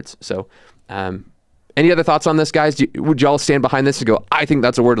weighing these words. So, any other thoughts on this, guys? Would y'all stand behind this and go, I think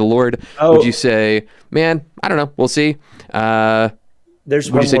that's a word of the Lord? Oh. Would you say, man, I don't know, we'll see? Would you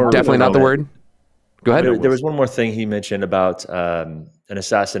say definitely not the word? Go ahead. There was one more thing he mentioned about an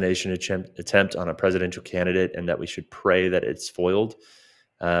assassination attempt on a presidential candidate, and that we should pray that it's foiled.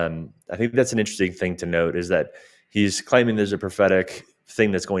 I think that's an interesting thing to note, is that he's claiming there's a prophetic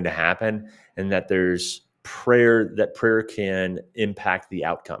thing that's going to happen, and that there's prayer can impact the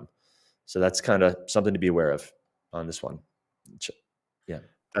outcome. So that's kind of something to be aware of on this one. Yeah.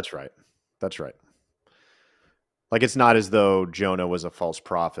 That's right. Like, it's not as though Jonah was a false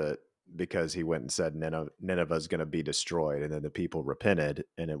prophet because he went and said Nineveh is going to be destroyed, and then the people repented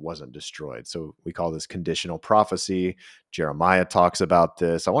and it wasn't destroyed. So we call this conditional prophecy. Jeremiah talks about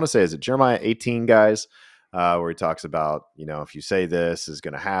this. I want to say, is it Jeremiah 18, guys? Where he talks about, if you say this is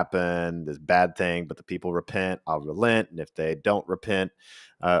going to happen, this bad thing, but the people repent, I'll relent. And if they don't repent,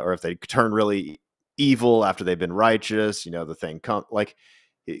 or if they turn really evil after they've been righteous, the thing comes. Like,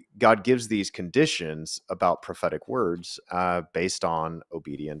 God gives these conditions about prophetic words based on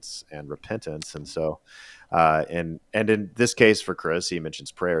obedience and repentance. And so, and in this case for Chris, he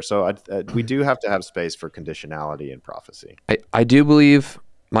mentions prayer. So we do have to have space for conditionality in prophecy. I do believe,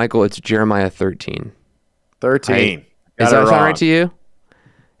 Michael, it's Jeremiah 13. 13. Does that sound right to you?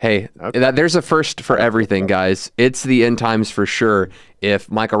 Hey, okay. There's a first for everything, guys. It's the end times for sure.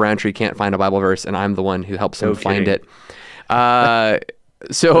 If Michael Roundtree can't find a Bible verse and I'm the one who helps him find it.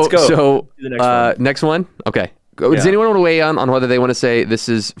 So let's go. Next one. Okay. Does anyone want to weigh on whether they want to say this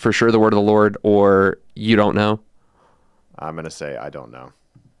is for sure the word of the Lord, or you don't know? I'm going to say I don't know.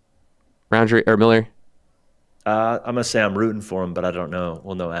 Roundtree or Miller? I'm going to say I'm rooting for him, but I don't know.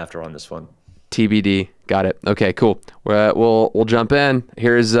 We'll know after on this one. TBD. Got it. Okay, cool. We'll jump in.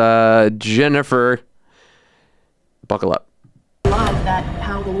 Here's Jennifer. Buckle up. That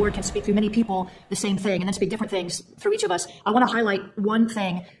how the Lord can speak through many people the same thing and then speak different things through each of us. I want to highlight one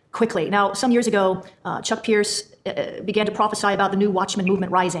thing quickly. Now, some years ago, Chuck Pierce began to prophesy about the new Watchman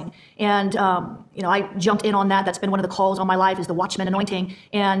movement rising. And, I jumped in on that. That's been one of the calls on my life, is the Watchman anointing,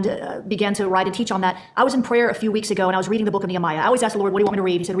 and began to write and teach on that. I was in prayer a few weeks ago, and I was reading the book of Nehemiah. I always ask the Lord, what do you want me to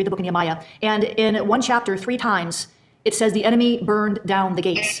read? He said, read the book of Nehemiah. And in one chapter, 3 times, it says the enemy burned down the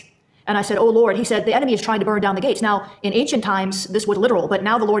gates. And I said, oh, Lord, he said, the enemy is trying to burn down the gates. Now, in ancient times, this was literal, but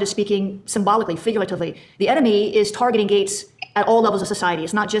now the Lord is speaking symbolically, figuratively. The enemy is targeting gates at all levels of society.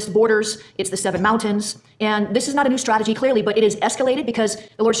 It's not just borders, it's the 7 mountains. And this is not a new strategy, clearly, but it is escalated because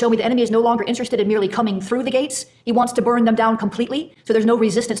the Lord showed me the enemy is no longer interested in merely coming through the gates. He wants to burn them down completely, so there's no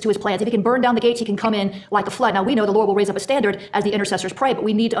resistance to his plans. If he can burn down the gates, he can come in like a flood. Now, we know the Lord will raise up a standard as the intercessors pray, but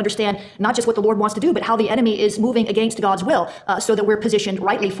we need to understand not just what the Lord wants to do, but how the enemy is moving against God's will, so that we're positioned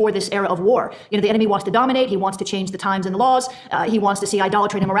rightly for this era of war. The enemy wants to dominate. He wants to change the times and the laws. He wants to see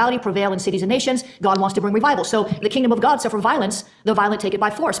idolatry and immorality prevail in cities and nations. God wants to bring revival. So the kingdom of God suffer violence, the violent take it by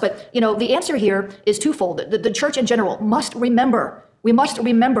force. But, the answer here is twofold. The church in general must remember. We must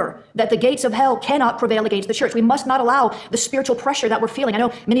remember that the gates of hell cannot prevail against the church. We must not allow the spiritual pressure that we're feeling. I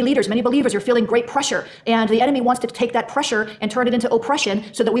know many leaders, many believers are feeling great pressure, and the enemy wants to take that pressure and turn it into oppression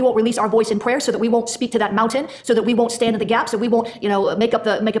so that we won't release our voice in prayer, so that we won't speak to that mountain, so that we won't stand in the gap, so we won't, make up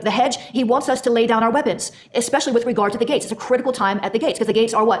the hedge. He wants us to lay down our weapons, especially with regard to the gates. It's a critical time at the gates, because the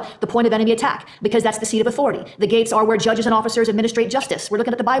gates are what? The point of enemy attack, because that's the seat of authority. The gates are where judges and officers administrate justice. We're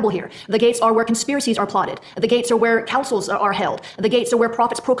looking at the Bible here. The gates are where conspiracies are plotted. The gates are where councils are held. The gates are where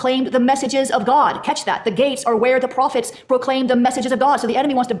prophets proclaimed the messages of God. Catch that. The gates are where the prophets proclaimed the messages of God. So the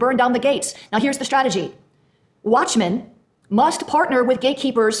enemy wants to burn down the gates. Now here's the strategy. Watchmen must partner with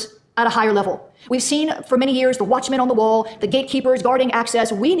gatekeepers at a higher level. We've seen for many years the watchmen on the wall, the gatekeepers guarding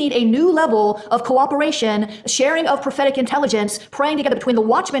access. We need a new level of cooperation, sharing of prophetic intelligence, praying together between the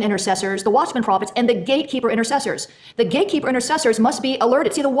watchmen intercessors, the watchmen prophets, and the gatekeeper intercessors. The gatekeeper intercessors must be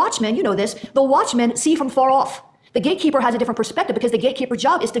alerted. See, the watchmen, you know this, the watchmen see from far off. The gatekeeper has a different perspective because the gatekeeper's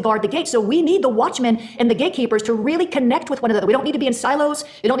job is to guard the gate. So we need the watchmen and the gatekeepers to really connect with one another. We don't need to be in silos.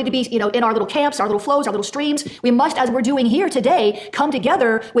 We don't need to be, in our little camps, our little flows, our little streams. We must, as we're doing here today, come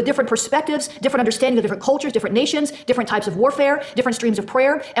together with different perspectives, different understanding of different cultures, different nations, different types of warfare, different streams of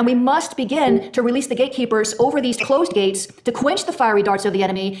prayer. And we must begin to release the gatekeepers over these closed gates to quench the fiery darts of the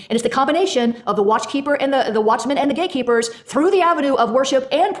enemy. And it's the combination of the watchkeeper and the watchmen and the gatekeepers through the avenue of worship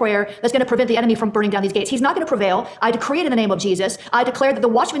and prayer that's going to prevent the enemy from burning down these gates. He's not going to prevail. I decree it in the name of Jesus. I declare that the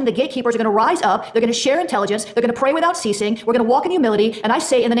watchmen and the gatekeepers are going to rise up. They're going to share intelligence. They're going to pray without ceasing. We're going to walk in humility. And I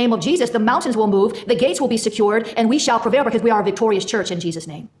say in the name of Jesus, the mountains will move, the gates will be secured, and we shall prevail because we are a victorious church in Jesus'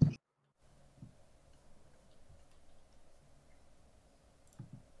 name.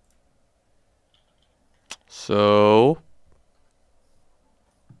 So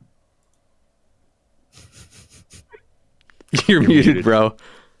you're muted, bro.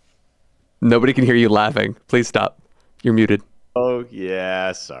 Nobody can hear you laughing. Please stop. You're muted. Oh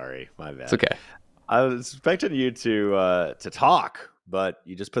yeah, sorry, my bad. It's okay. I was expecting you to talk, but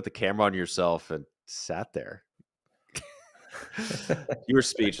you just put the camera on yourself and sat there. You were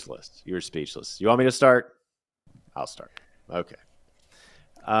speechless. You were speechless. You want me to start? I'll start. Okay.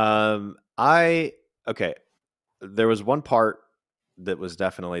 Okay. There was one part that was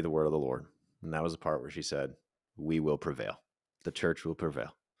definitely the word of the Lord, and that was the part where she said, "We will prevail. The church will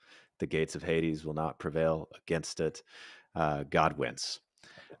prevail. The gates of Hades will not prevail against it. God wins."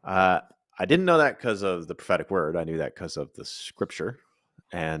 I didn't know that because of the prophetic word. I knew that because of the scripture.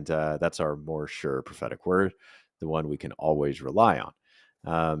 And that's our more sure prophetic word, the one we can always rely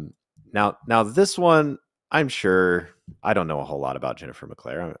on. Now this one, I'm sure, I don't know a whole lot about Jennifer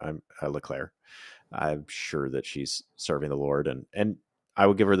LeClaire. LeClaire. I'm sure that she's serving the Lord. And I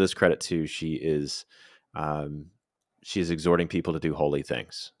would give her this credit too. She's exhorting people to do holy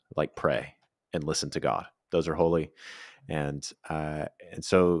things, like pray and listen to God. Those are holy. And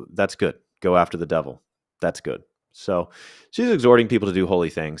so that's good. Go after the devil. That's good. So she's exhorting people to do holy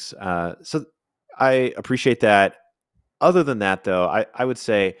things. So I appreciate that. Other than that, though, I would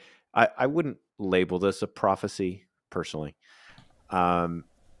say I wouldn't label this a prophecy personally. I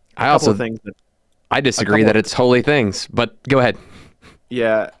disagree that it's holy things, but go ahead.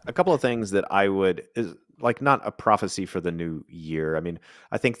 Yeah, a couple of things that I would is like not a prophecy for the new year. I mean,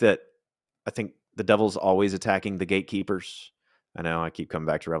 I think the devil's always attacking the gatekeepers. I know I keep coming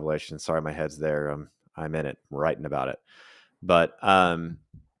back to Revelation. Sorry, my head's there. I'm in it, I'm writing about it. But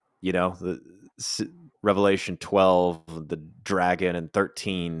Revelation 12, the dragon, and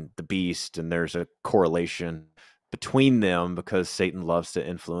 13, the beast, and there's a correlation between them because Satan loves to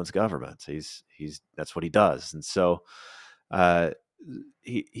influence governments. That's what he does. And so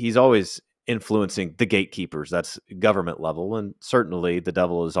he's always influencing the gatekeepers. That's government level, and certainly the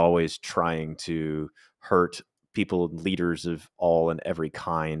devil is always trying to hurt people and leaders of all and every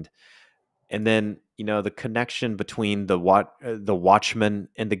kind. And then, the connection between the watchmen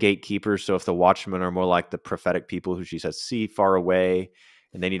and the gatekeepers. So if the watchmen are more like the prophetic people who she says see far away,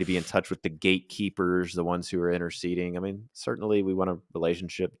 and they need to be in touch with the gatekeepers, the ones who are interceding. I mean, certainly we want a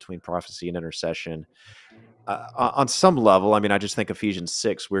relationship between prophecy and intercession. On some level, I mean, I just think Ephesians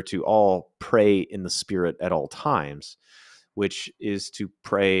 6, we're to all pray in the Spirit at all times, which is to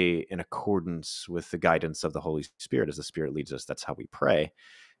pray in accordance with the guidance of the Holy Spirit. As the Spirit leads us, that's how we pray.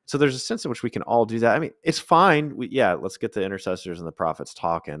 So there's a sense in which we can all do that. I mean, it's fine. Let's get the intercessors and the prophets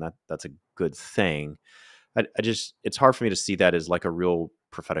talking. That's a good thing. It's hard for me to see that as like a real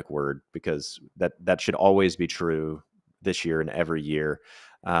prophetic word, because that should always be true this year and every year.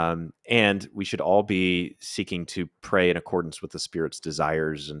 And we should all be seeking to pray in accordance with the Spirit's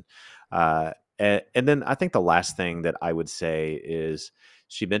desires. And then I think the last thing that I would say is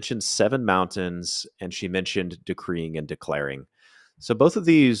she mentioned 7 mountains and she mentioned decreeing and declaring. So both of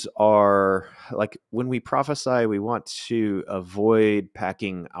these are like, when we prophesy, we want to avoid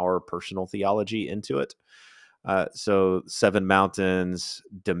packing our personal theology into it. So 7 mountains,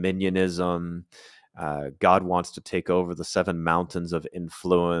 dominionism, God wants to take over the 7 mountains of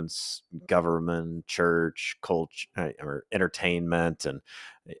influence, government, church, culture, or entertainment, and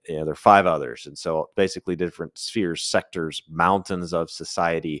there are 5 others. And so basically different spheres, sectors, mountains of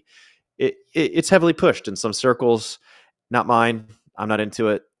society. It's heavily pushed in some circles. Not mine. I'm not into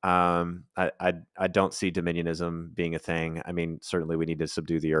it. I don't see dominionism being a thing. I mean, certainly we need to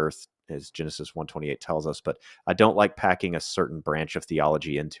subdue the earth, as Genesis 1:28 tells us, but I don't like packing a certain branch of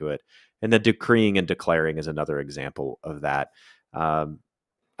theology into it. And the decreeing and declaring is another example of that. I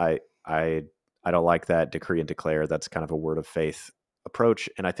don't like that decree and declare. That's kind of a word of faith approach.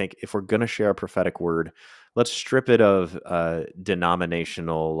 And I think if we're going to share a prophetic word, let's strip it of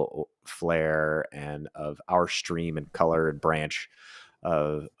denominational flair and of our stream and color and branch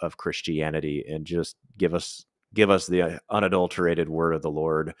of Christianity, and just give us the unadulterated word of the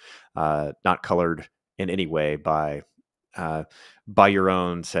Lord, not colored in any way by your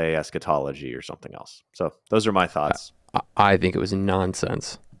own, say, eschatology or something else. So those are my thoughts. I think it was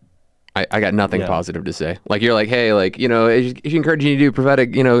nonsense. I got nothing positive to say. Like, you're like, hey, like, she's encouraging you to do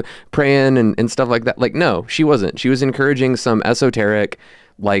prophetic, praying and stuff like that. Like, no, she wasn't. She was encouraging some esoteric,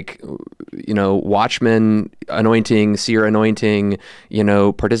 like, watchman anointing, seer anointing,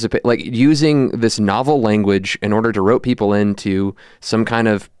 participate, like using this novel language in order to rope people into some kind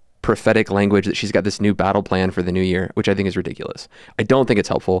of prophetic language that she's got this new battle plan for the new year, which I think is ridiculous. I don't think it's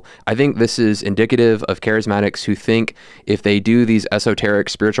helpful. I think this is indicative of charismatics who think if they do these esoteric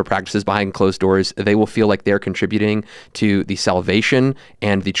spiritual practices behind closed doors, they will feel like they're contributing to the salvation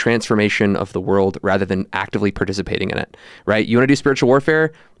and the transformation of the world rather than actively participating in it, right? You want to do spiritual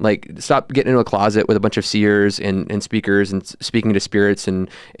warfare? Like, stop getting into a closet with a bunch of seers and speakers and speaking to spirits and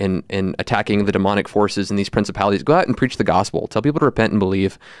attacking the demonic forces and these principalities. Go out and preach the gospel. Tell people to repent and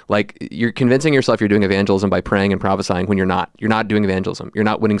believe. Like, you're convincing yourself you're doing evangelism by praying and prophesying when you're not. You're not doing evangelism. You're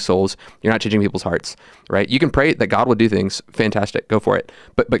not winning souls. You're not changing people's hearts, right? You can pray that God will do things. Fantastic. Go for it.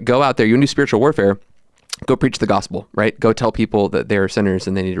 But go out there. You want to do spiritual warfare. Go preach the gospel, right? Go tell people that they're sinners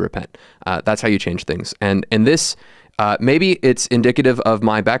and they need to repent. That's how you change things. And this, maybe it's indicative of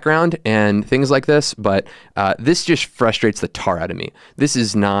my background and things like this, but this just frustrates the tar out of me. This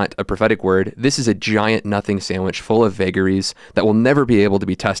is not a prophetic word. This is a giant nothing sandwich full of vagaries that will never be able to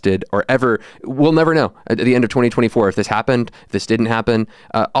be tested or ever, we'll never know at the end of 2024 if this happened, if this didn't happen.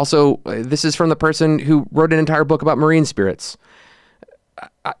 Also, this is from the person who wrote an entire book about marine spirits.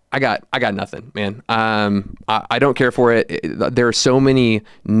 I got nothing, man. I don't care for it. There are so many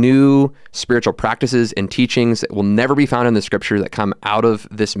new spiritual practices and teachings that will never be found in the scripture that come out of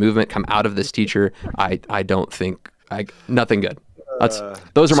this movement, come out of this teacher. I don't think nothing good.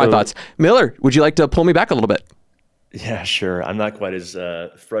 Those are my thoughts. Miller, would you like to pull me back a little bit? Yeah, sure. I'm not quite as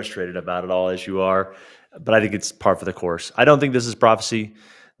frustrated about it all as you are, but I think it's par for the course. I don't think this is prophecy.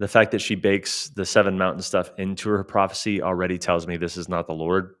 The fact that she bakes the 7 mountain stuff into her prophecy already tells me this is not the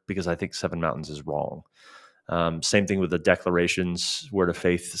Lord, because I think 7 mountains is wrong. Same thing with the declarations, word of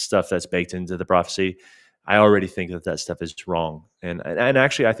faith stuff that's baked into the prophecy. I already think that stuff is wrong. And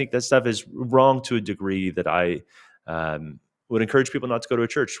actually, I think that stuff is wrong to a degree that I would encourage people not to go to a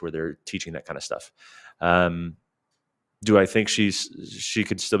church where they're teaching that kind of stuff. Do I think she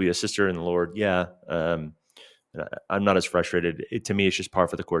could still be a sister in the Lord? Yeah. I'm not as frustrated. To me, it's just par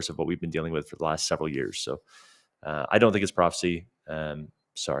for the course of what we've been dealing with for the last several years. So I don't think it's prophecy.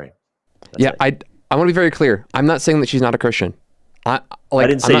 Sorry. I want to be very clear. I'm not saying that she's not a Christian. didn't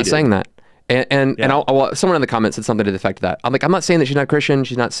I'm say not saying that. And someone in the comments said something to the effect that I'm not saying that she's not Christian,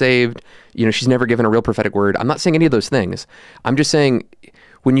 she's not saved, she's never given a real prophetic word. I'm not saying any of those things. I'm just saying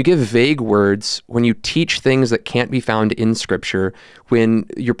when you give vague words, when you teach things that can't be found in Scripture, when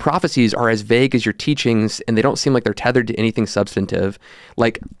your prophecies are as vague as your teachings and they don't seem like they're tethered to anything substantive,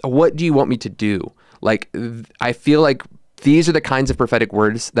 like, what do you want me to do? Like, I feel like these are the kinds of prophetic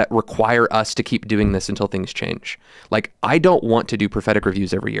words that require us to keep doing this until things change. Like, I don't want to do prophetic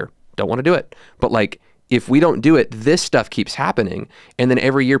reviews every year. Don't want to do it. But like, if we don't do it, this stuff keeps happening. And then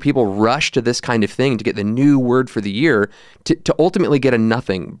every year people rush to this kind of thing to get the new word for the year to ultimately get a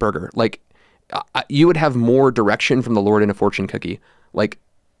nothing burger. Like, you would have more direction from the Lord in a fortune cookie. Like,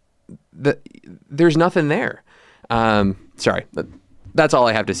 there's nothing there. Sorry. That's all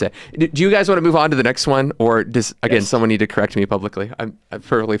I have to say. Do you guys want to move on to the next one? Or does, again, someone need to correct me publicly? I'm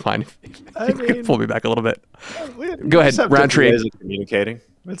perfectly fine if you can pull me back a little bit. Go ahead, Roundtree. Communicating.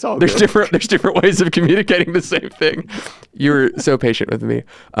 It's all there's good. There's different ways of communicating the same thing. You were so patient with me.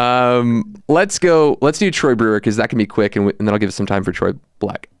 Let's do Troy Brewer, because that can be quick, and then I'll give some time for Troy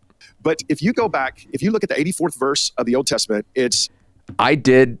Black. But if you go back, if you look at the 84th verse of the Old Testament, I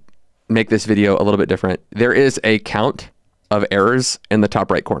did make this video a little bit different. There is a count of errors in the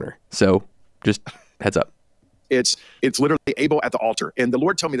top right corner. So just heads up. It's literally Abel at the altar. And the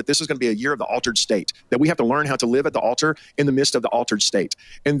Lord told me that this is going to be a year of the altered state, that we have to learn how to live at the altar in the midst of the altered state.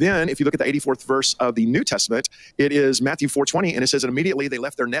 And then if you look at the 84th verse of the New Testament, it is Matthew 4:20, and it says, and immediately they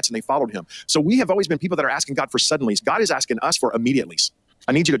left their nets and they followed him. So we have always been people that are asking God for suddenlies. God is asking us for immediatelys.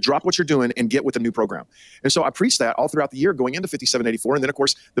 I need you to drop what you're doing and get with the new program. And so I preached that all throughout the year going into 5784. And then, of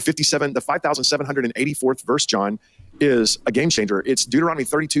course, the 5,784th verse, John, is a game changer. It's Deuteronomy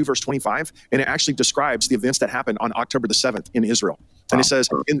 32, verse 25, and it actually describes the events that happened on October the 7th in Israel. And it says,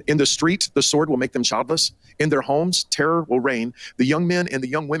 in the street, the sword will make them childless. In their homes, terror will reign. The young men and the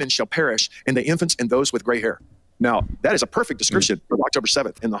young women shall perish, and the infants and those with gray hair. Now, that is a perfect description of October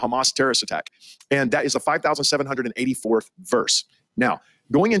 7th and the Hamas terrorist attack. And that is the 5,784th verse. Now,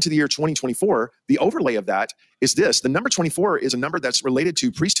 going into the year 2024, the overlay of that is this. The number 24 is a number that's related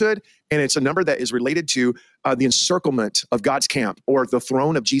to priesthood, and it's a number that is related to the encirclement of God's camp, or the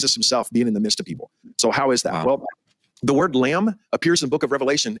throne of Jesus himself being in the midst of people. So how is that? Wow. Well, the word lamb appears in the book of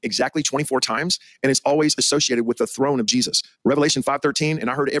Revelation exactly 24 times, and it's always associated with the throne of Jesus. Revelation 5:13, and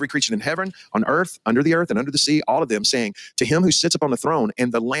I heard every creature in heaven, on earth, and under the sea, all of them saying, to him who sits upon the throne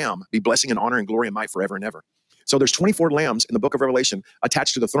and the lamb be blessing and honor and glory and might forever and ever. So there's 24 lambs in the book of Revelation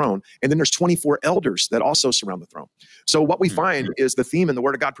attached to the throne, and then there's 24 elders that also surround the throne. So what we find is the theme in the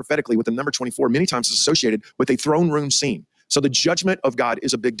Word of God prophetically with the number 24 many times is associated with a throne room scene. So the judgment of God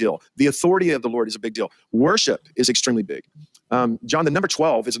is a big deal. The authority of the Lord is a big deal. Worship is extremely big. John, the number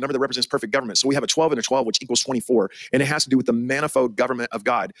 12 is a number that represents perfect government. So we have a 12 and a 12, which equals 24, and it has to do with the manifold government of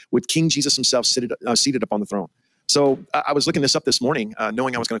God, with King Jesus himself seated upon the throne. So I was looking this up this morning,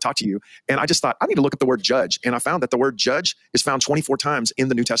 knowing I was going to talk to you, and I just thought, I need to look at the word judge. And I found that the word judge is found 24 times in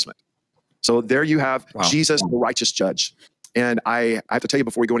the New Testament. So there you have Jesus, the righteous judge. And I have to tell you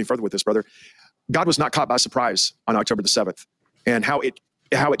before we go any further with this, brother, God was not caught by surprise on October the 7th, and how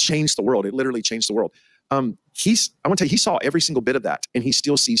it changed the world. It literally changed the world. I want to tell you, he saw every single bit of that, and he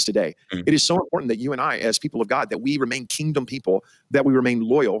still sees today. It is so important that you and I, as people of God, that we remain kingdom people, that we remain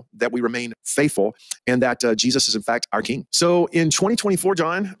loyal, that we remain faithful, and that Jesus is in fact our King. So in 2024,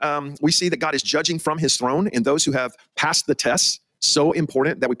 John, we see that God is judging from his throne, and those who have passed the test, so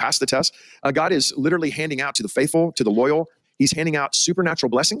important that we pass the test. God is literally handing out to the faithful, to the loyal. He's handing out supernatural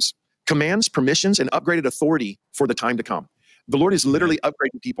blessings, commands, permissions, and upgraded authority for the time to come. The Lord is literally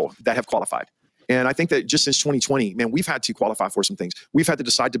upgrading people that have qualified. And I think that just since 2020, man, we've had to qualify for some things. We've had to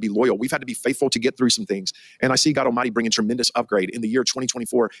decide to be loyal. We've had to be faithful to get through some things. And I see God Almighty bringing tremendous upgrade in the year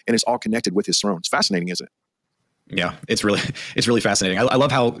 2024, and it's all connected with his throne. It's fascinating, isn't it? Yeah, it's really fascinating. I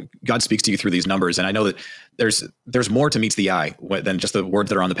love how God speaks to you through these numbers. And I know that there's more to meets the eye than just the words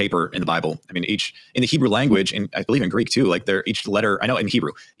that are on the paper in the Bible. I mean, in the Hebrew language, and I believe in Greek too, like each letter, I know in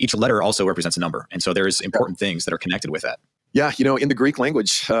Hebrew, each letter also represents a number. And so there's important things that are connected with that. Yeah, in the Greek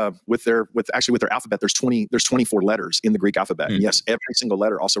language, with their alphabet, there's 24 letters in the Greek alphabet. And yes, every single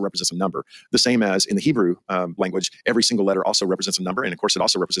letter also represents a number. The same as in the Hebrew language, every single letter also represents a number, and of course, it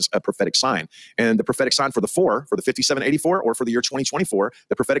also represents a prophetic sign. And the prophetic sign for the 4, for the 5784, or for the year 2024,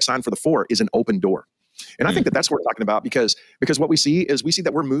 the prophetic sign for the 4 is an open door. And I think that that's what we're talking about, because what we see is we see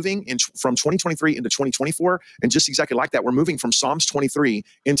that we're moving from 2023 into 2024, and just exactly like that, we're moving from Psalms 23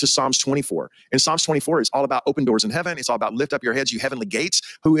 into Psalms 24. And Psalms 24 is all about open doors in heaven. It's all about lift up your heads, you heavenly gates.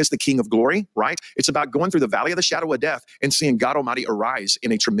 Who is the King of glory, right? It's about going through the valley of the shadow of death and seeing God Almighty arise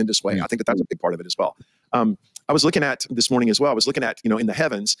in a tremendous way. I think that that's a big part of it as well. I was looking at this morning as well. I was looking at, in the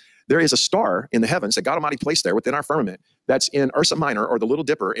heavens, there is a star in the heavens that God Almighty placed there within our firmament that's in Ursa Minor, or the Little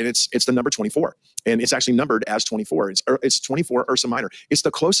Dipper, and it's the number 24. And it's actually numbered as 24. It's 24 Ursa Minor. It's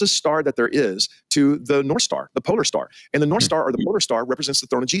the closest star that there is to the North Star, the polar star. And the North Star, or the polar star, represents the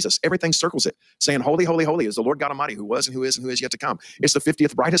throne of Jesus. Everything circles it, saying, holy, holy, holy is the Lord God Almighty, who was and who is yet to come. It's the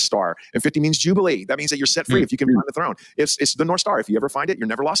 50th brightest star, and 50 means Jubilee. That means that you're set free if you can find the throne. It's the North Star. If you ever find it, you're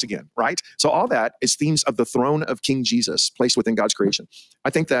never lost again, right? So all that is themes of the throne of King Jesus placed within God's creation. I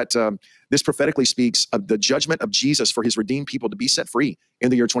think that this prophetically speaks of the judgment of Jesus for his redeemed people to be set free in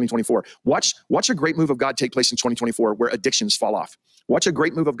the year 2024. Watch a great move of God take place in 2024 where addictions fall off. Watch a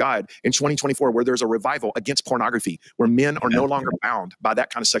great move of God in 2024 where there's a revival against pornography, where men are no longer bound by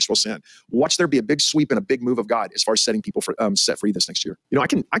that kind of sexual sin. Watch there be a big sweep and a big move of God as far as setting people set free this next year.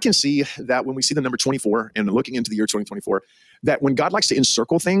 I can see that when we see the number 24 and looking into the year 2024, that when God likes to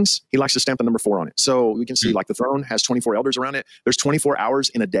encircle things, he likes to stamp the number 4 on it. So we can see like the throne has 24 elders around it. There's 24 hours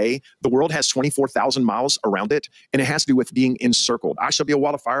in a day. The world has 24,000 miles around it, and it has to do with being encircled. I shall be a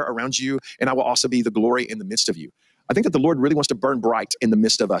wall of fire around you, and I will also be the glory in the midst of you. I think that the Lord really wants to burn bright in the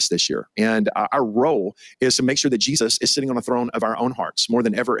midst of us this year. And our role is to make sure that Jesus is sitting on the throne of our own hearts more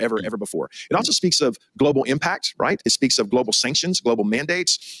than ever before. It also speaks of global impact, right? It speaks of global sanctions, global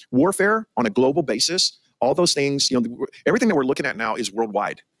mandates, warfare on a global basis. All those things, everything that we're looking at now is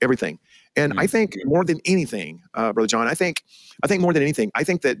worldwide, everything. And I think more than anything, Brother John, I think more than anything, I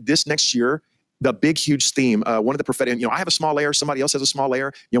think that this next year, the big, huge theme, one of the prophetic, I have a small layer, somebody else has a small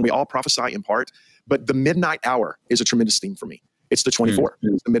layer, we all prophesy in part, but the midnight hour is a tremendous theme for me. It's the 24,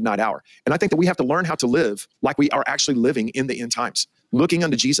 it's the midnight hour. And I think that we have to learn how to live like we are actually living in the end times, looking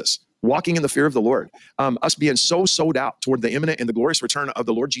unto Jesus, walking in the fear of the Lord, us being so sold out toward the imminent and the glorious return of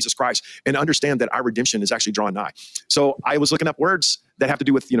the Lord Jesus Christ, and understand that our redemption is actually drawing nigh. So I was looking up words that have to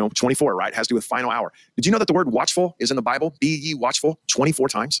do with, 24, right? It has to do with final hour. Did you know that the word watchful is in the Bible? Be ye watchful 24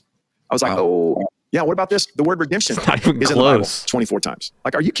 times. I was like, oh, yeah, what about this? The word redemption is in the Bible 24 times.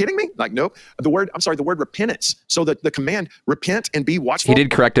 Like, are you kidding me? Like, nope. The word repentance. So the command, repent and be watchful. He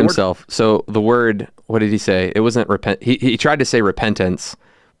did correct himself. So the word, what did he say? It wasn't repent. He tried to say repentance,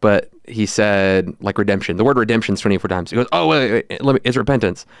 but he said like redemption. The word redemption is 24 times. He goes, oh, wait, it's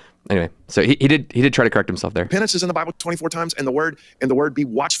repentance. Anyway, so he did try to correct himself there. Repentance is in the Bible 24 times, and the word be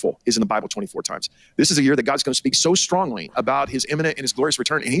watchful is in the Bible 24 times. This is a year that God's going to speak so strongly about his imminent and his glorious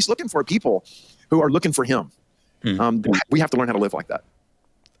return, and he's looking for people who are looking for him. We have to learn how to live like that.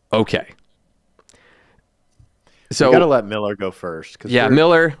 Okay. So we got to let Miller go first. Yeah,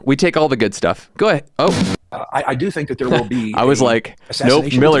 Miller, we take all the good stuff. Go ahead. Oh, I do think that there will be. I was like,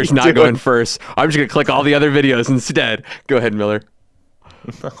 nope, Miller's not going first. I'm just going to click all the other videos instead. Go ahead, Miller.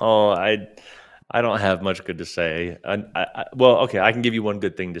 Oh, I don't have much good to say. Well, okay, I can give you one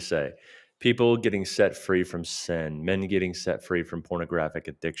good thing to say. People getting set free from sin, men getting set free from pornographic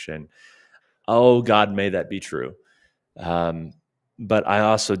addiction. Oh, God, may that be true. But I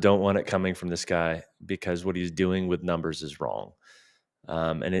also don't want it coming from this guy, because what he's doing with numbers is wrong.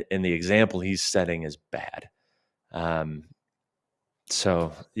 And the example he's setting is bad.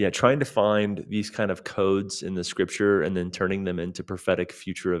 So yeah, trying to find these kind of codes in the scripture and then turning them into prophetic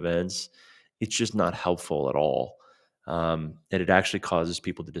future events, it's just not helpful at all. And it actually causes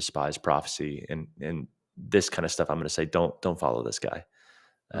people to despise prophecy and this kind of stuff. I'm going to say, don't follow this guy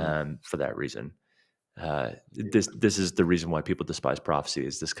for that reason. This is the reason why people despise prophecy,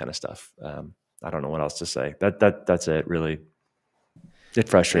 is this kind of stuff. I don't know what else to say. That's it, really. It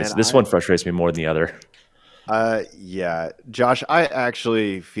frustrates. This one frustrates me more than the other. Yeah, Josh, I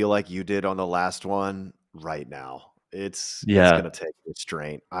actually feel like you did on the last one right now. It's going to take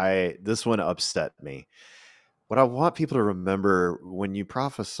restraint. This one upset me. What I want people to remember when you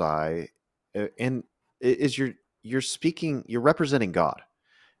prophesy, and is you're speaking, you're representing God.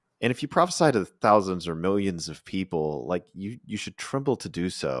 And if you prophesy to thousands or millions of people, like you should tremble to do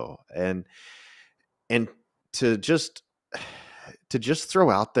so. And to just throw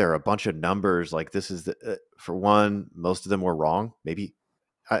out there a bunch of numbers like this is for one, most of them were wrong.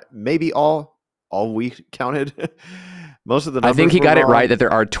 Maybe all we counted. Most of the numbers I think he got wrong. it right that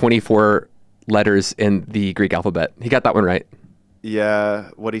there are 24 letters in the Greek alphabet. He got that one right. Yeah,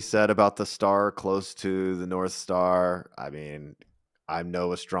 what he said about the star close to the North Star. I mean, I'm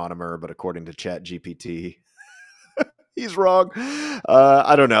no astronomer, but according to ChatGPT, he's wrong.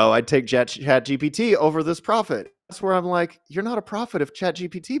 I don't know. I'd take ChatGPT over this prophet. That's where I'm like, you're not a prophet if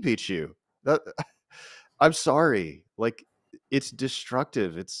ChatGPT beats you. I'm sorry. Like, it's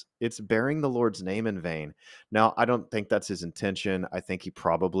destructive. It's bearing the Lord's name in vain. Now, I don't think that's his intention. I think he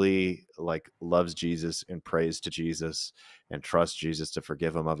probably loves Jesus and prays to Jesus and trusts Jesus to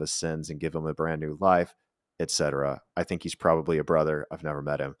forgive him of his sins and give him a brand new life. etc. I think he's probably a brother. I've never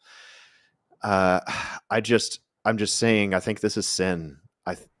met him. I'm just saying, I think this is sin.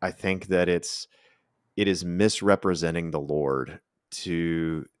 I think that it is misrepresenting the Lord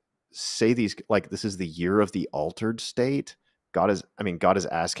to say these, like, this is the year of the altered state. God is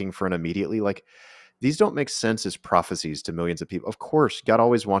asking for an immediately, like, these don't make sense as prophecies to millions of people. Of course, God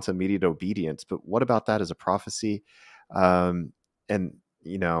always wants immediate obedience, but what about that as a prophecy? And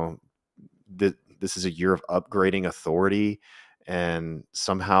this is a year of upgrading authority, and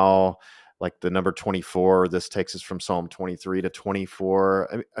somehow, like, the number 24, this takes us from Psalm 23 to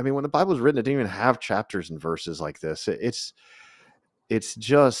 24. I mean, when the Bible was written, it didn't even have chapters and verses like this. It's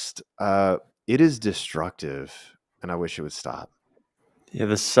just, it is destructive, and I wish it would stop. Yeah,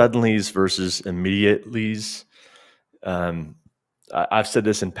 the suddenlies versus immediatelys. I've said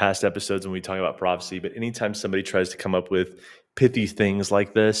this in past episodes when we talk about prophecy, but anytime somebody tries to come up with pithy things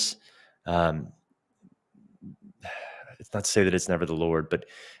like this, it's not to say that it's never the Lord, but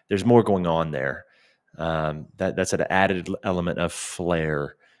there's more going on there. That's an added element of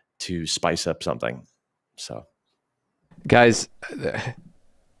flair to spice up something. So, guys,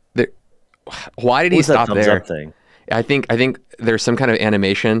 why did he stop there? Thing? I think there's some kind of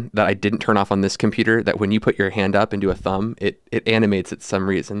animation that I didn't turn off on this computer that when you put your hand up and do a thumb, it animates at some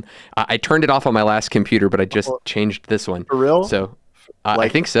reason. I turned it off on my last computer, but I just changed this one. For real? So I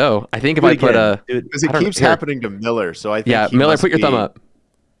think so. I think if I put because it keeps happening to Miller, so I think Miller, put your thumb up.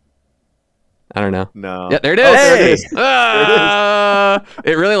 I don't know. No. Yeah, there it is. Oh, there it is.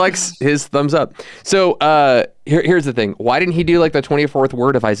 It really likes his thumbs up. So here's the thing. Why didn't he do like the 24th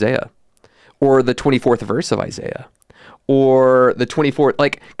word of Isaiah, or the 24th verse of Isaiah, or the 24th?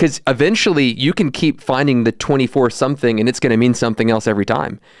 Like, because eventually you can keep finding the 24 something, and it's going to mean something else every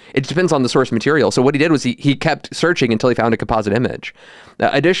time. It depends on the source material. So what he did was he kept searching until he found a composite image.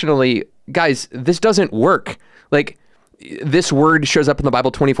 Additionally, guys, this doesn't work. Like, this word shows up in the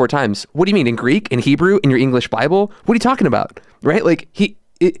Bible 24 times. What do you mean? In Greek, in Hebrew, in your English Bible? What are you talking about? Right? Like,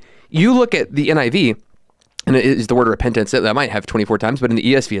 you look at the NIV, and it is the word repentance. That might have 24 times, but in the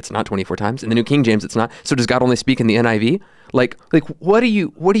ESV, it's not 24 times. In the New King James, it's not. So does God only speak in the NIV? Like, what are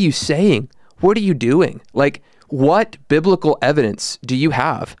you saying? What are you doing? Like, what biblical evidence do you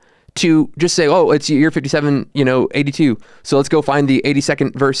have to just say, oh, it's year 57, 82. So let's go find the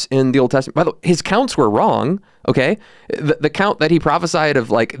 82nd verse in the Old Testament. By the way, his counts were wrong. Okay. The count that he prophesied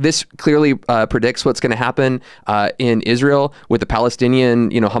of, like, this clearly predicts what's going to happen in Israel with the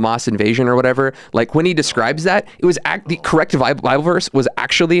Palestinian, Hamas invasion or whatever. Like, when he describes that, it was the correct Bible verse was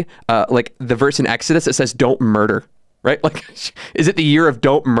actually like the verse in Exodus that says, don't murder. Right? Like, is it the year of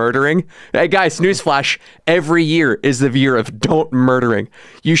don't murdering? Hey guys, newsflash, every year is the year of don't murdering.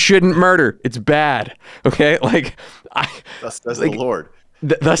 You shouldn't murder. It's bad. Okay? Like, Thus says the Lord.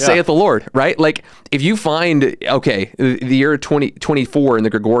 Thus saith the Lord, right? Like, if you find, okay, the year 2024 in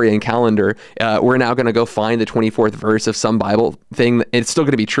the Gregorian calendar, we're now going to go find the 24th verse of some Bible thing. It's still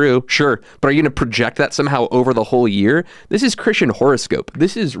going to be true, sure. But are you going to project that somehow over the whole year? This is Christian horoscope.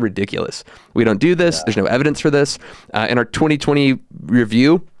 This is ridiculous. We don't do this. Yeah. There's no evidence for this. In our 2020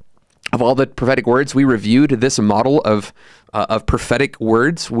 review of all the prophetic words, we reviewed this model of prophetic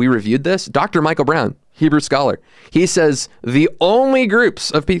words. We reviewed this. Dr. Michael Brown, Hebrew scholar, he says the only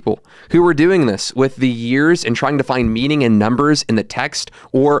groups of people who were doing this with the years and trying to find meaning and numbers in the text,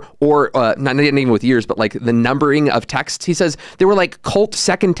 or not even with years, but like the numbering of texts, he says they were like cult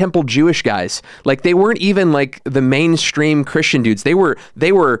Second Temple Jewish guys. Like, they weren't even like the mainstream Christian dudes. They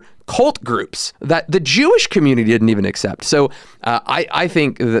were cult groups that the Jewish community didn't even accept. So I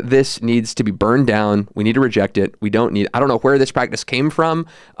think that this needs to be burned down. We need to reject it. I don't know where this practice came from,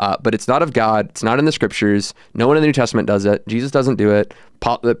 but it's not of God. It's not in the scriptures. No one in the New Testament does it. Jesus doesn't do it.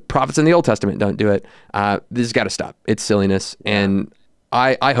 The prophets in the Old Testament don't do it. This has got to stop. It's silliness. And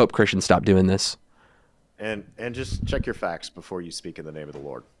I hope Christians stop doing this. And just check your facts before you speak in the name of the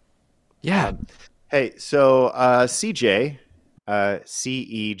Lord. Yeah. Hey, so CJ,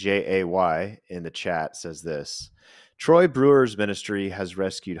 CEJAY in the chat says this: Troy Brewer's ministry has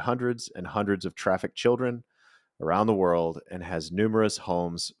rescued hundreds and hundreds of trafficked children around the world and has numerous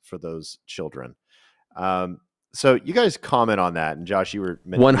homes for those children. So you guys comment on that, and Josh, you were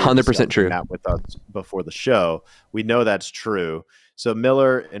 100% true that with us before the show. We know that's true. So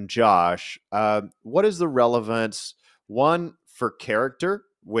Miller and Josh, what is the relevance, one, for character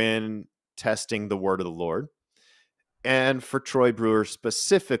when testing the word of the Lord, and for Troy Brewer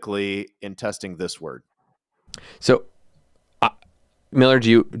specifically in testing this word? So, Miller,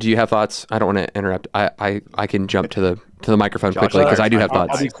 do you have thoughts? I don't want to interrupt. I can jump to the microphone quickly because I do have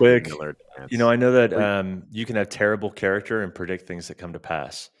thoughts. I'll be quick. I know that you can have terrible character and predict things that come to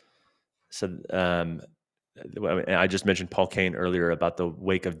pass. So I just mentioned Paul Cain earlier about the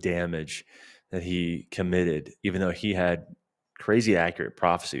wake of damage that he committed, even though he had crazy accurate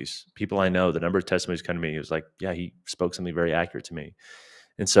prophecies. People I know, the number of testimonies come to me, it was like, yeah, he spoke something very accurate to me.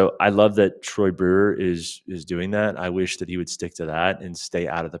 And so I love that Troy Brewer is doing that. I wish that he would stick to that and stay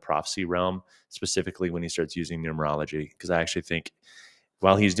out of the prophecy realm, specifically when he starts using numerology, because I actually think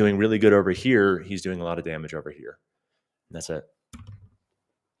while he's doing really good over here, he's doing a lot of damage over here. And that's it.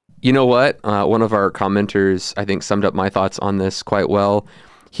 You know what? One of our commenters, I think, summed up my thoughts on this quite well.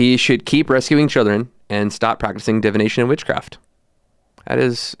 He should keep rescuing children and stop practicing divination and witchcraft. That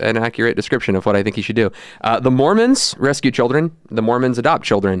is an accurate description of what I think he should do. The Mormons rescue children. The Mormons adopt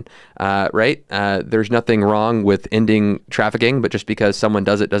children, right? There's nothing wrong with ending trafficking, but just because someone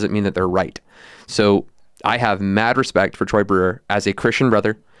does it doesn't mean that they're right. So I have mad respect for Troy Brewer as a Christian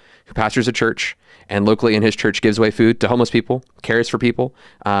brother who pastors a church and locally in his church gives away food to homeless people, cares for people,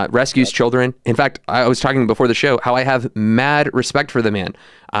 rescues children. In fact, I was talking before the show how I have mad respect for the man,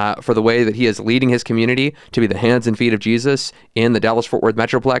 for the way that he is leading his community to be the hands and feet of Jesus in the Dallas-Fort Worth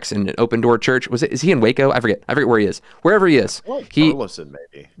Metroplex and an open door church. Is he in Waco? I forget where he is. Wherever he is. Burleson,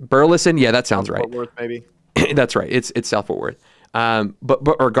 maybe. Burleson? Yeah, that sounds right. Fort Worth, maybe. That's right. It's South Fort Worth.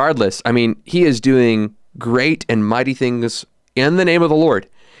 But regardless, I mean, he is doing great and mighty things in the name of the Lord.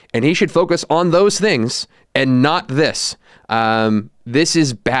 And he should focus on those things and not this. This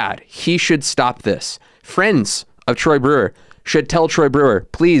is bad. He should stop this. Friends of Troy Brewer should tell Troy Brewer,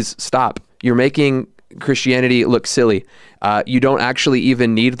 please stop. You're making Christianity look silly. You don't actually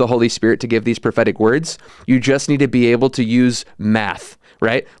even need the Holy Spirit to give these prophetic words. You just need to be able to use math,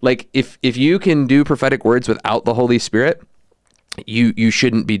 right? Like if you can do prophetic words without the Holy Spirit, you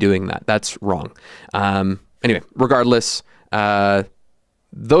shouldn't be doing that. That's wrong. Anyway, regardless,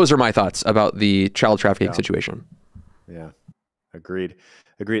 those are my thoughts about the child trafficking situation. Yeah, agreed.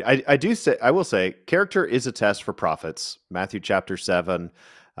 I will say, character is a test for prophets. Matthew chapter 7,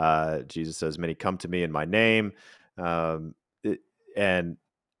 Jesus says, "Many come to me in my name," and saying,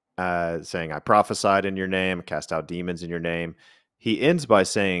 "I prophesied in your name, cast out demons in your name." He ends by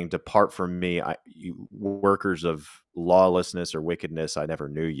saying, "Depart from me, you workers of lawlessness or wickedness, I never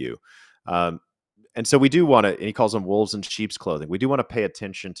knew you." And so we do want to, and he calls them wolves in sheep's clothing. We do want to pay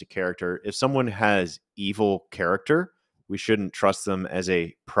attention to character. If someone has evil character, we shouldn't trust them as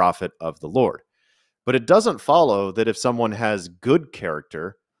a prophet of the Lord. But it doesn't follow that if someone has good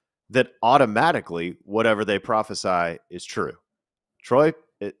character, that automatically whatever they prophesy is true. Troy,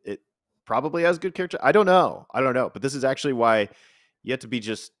 it probably has good character. I don't know. But this is actually why you have to be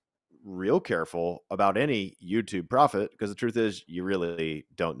just real careful about any YouTube prophet, because the truth is you really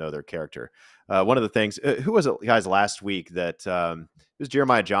don't know their character. One of the things, who was it, guys, last week that it was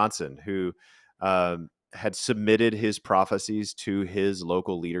Jeremiah Johnson who had submitted his prophecies to his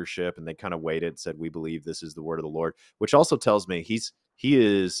local leadership, and they kind of waited and said, "We believe this is the word of the Lord," which also tells me he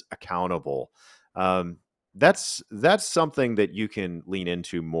is accountable. That's something that you can lean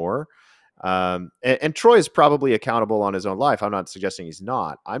into more. And Troy is probably accountable on his own life. I'm not suggesting he's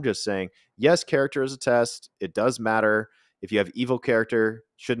not. I'm just saying, yes, character is a test. It does matter. If you have evil character,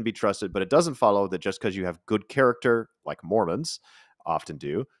 shouldn't be trusted, but it doesn't follow that just because you have good character, like Mormons often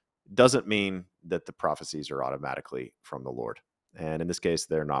do, doesn't mean that the prophecies are automatically from the Lord. And in this case,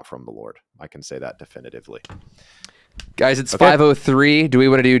 they're not from the Lord. I can say that definitively. Guys, it's 5:03. Do we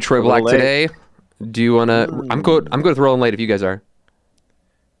want to do Troy Black today? Do you want to? I'm good with rolling late if you guys are.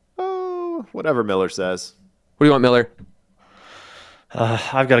 Whatever Miller says. What do you want, Miller?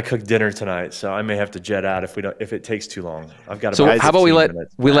 I've got to cook dinner tonight, so I may have to jet out if it takes too long. I've got to. So how about we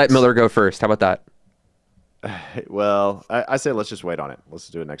let Miller go first? How about that? Well, I say let's just wait on it. Let's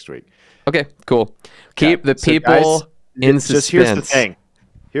do it next week. Okay, cool. Keep the people in suspense.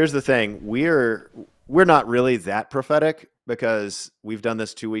 Here's the thing. We're not really that prophetic because we've done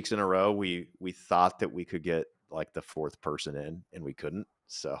this 2 weeks in a row. We thought that we could get like the fourth person in, and we couldn't.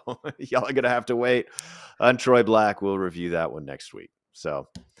 So y'all are going to have to wait on Troy Black. We'll review that one next week. So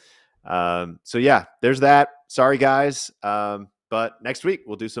yeah, there's that. Sorry, guys. But next week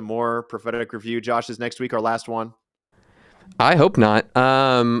we'll do some more prophetic review. Josh, is next week our last one? I hope not.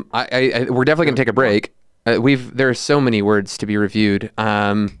 We're definitely going to take a break. There are so many words to be reviewed.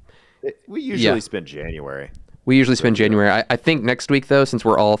 We usually spend January. I think next week, though, since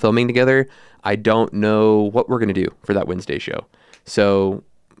we're all filming together, I don't know what we're going to do for that Wednesday show. So,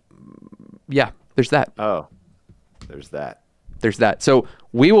 yeah, there's that. Oh, there's that. So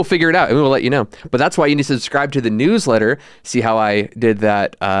we will figure it out and we will let you know. But that's why you need to subscribe to the newsletter. See how I did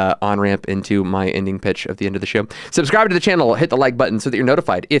that on-ramp into my ending pitch of the end of the show. Subscribe to the channel, hit the like button so that you're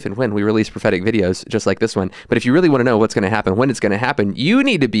notified if and when we release prophetic videos just like this one. But if you really want to know what's going to happen, when it's going to happen, you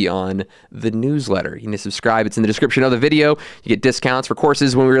need to be on the newsletter. You need to subscribe. It's in the description of the video. You get discounts for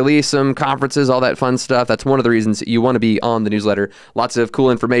courses when we release them, conferences, all that fun stuff. That's one of the reasons you want to be on the newsletter. Lots of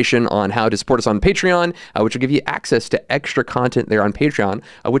cool information on how to support us on Patreon, which will give you access to extra content there on Patreon,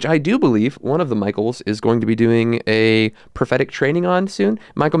 which I do believe one of the Michaels is going to be doing a prophetic training on soon.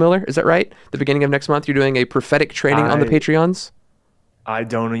 Michael Miller, is that right? The beginning of next month, you're doing a prophetic training on the Patreons? I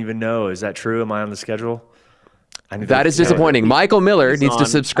don't even know. Is that true? Am I on the schedule? That is disappointing. Michael Miller needs to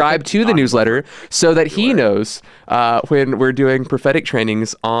subscribe to the newsletter so that he knows when we're doing prophetic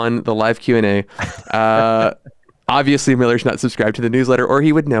trainings on the live Q&A. Obviously, Miller's not subscribed to the newsletter, or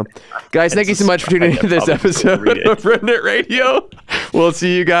he would know. Guys, thank you so much for tuning into this episode of Remnant Radio. We'll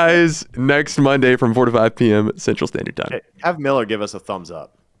see you guys next Monday from 4 to 5 p.m. Central Standard Time. Hey, have Miller give us a thumbs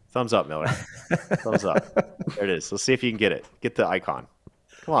up. Thumbs up, Miller. Thumbs up. There it is. Let's see if you can get it. Get the icon.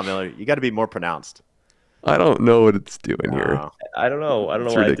 Come on, Miller. You got to be more pronounced. I don't know what it's doing here. I don't know. I don't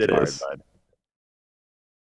know why I did it.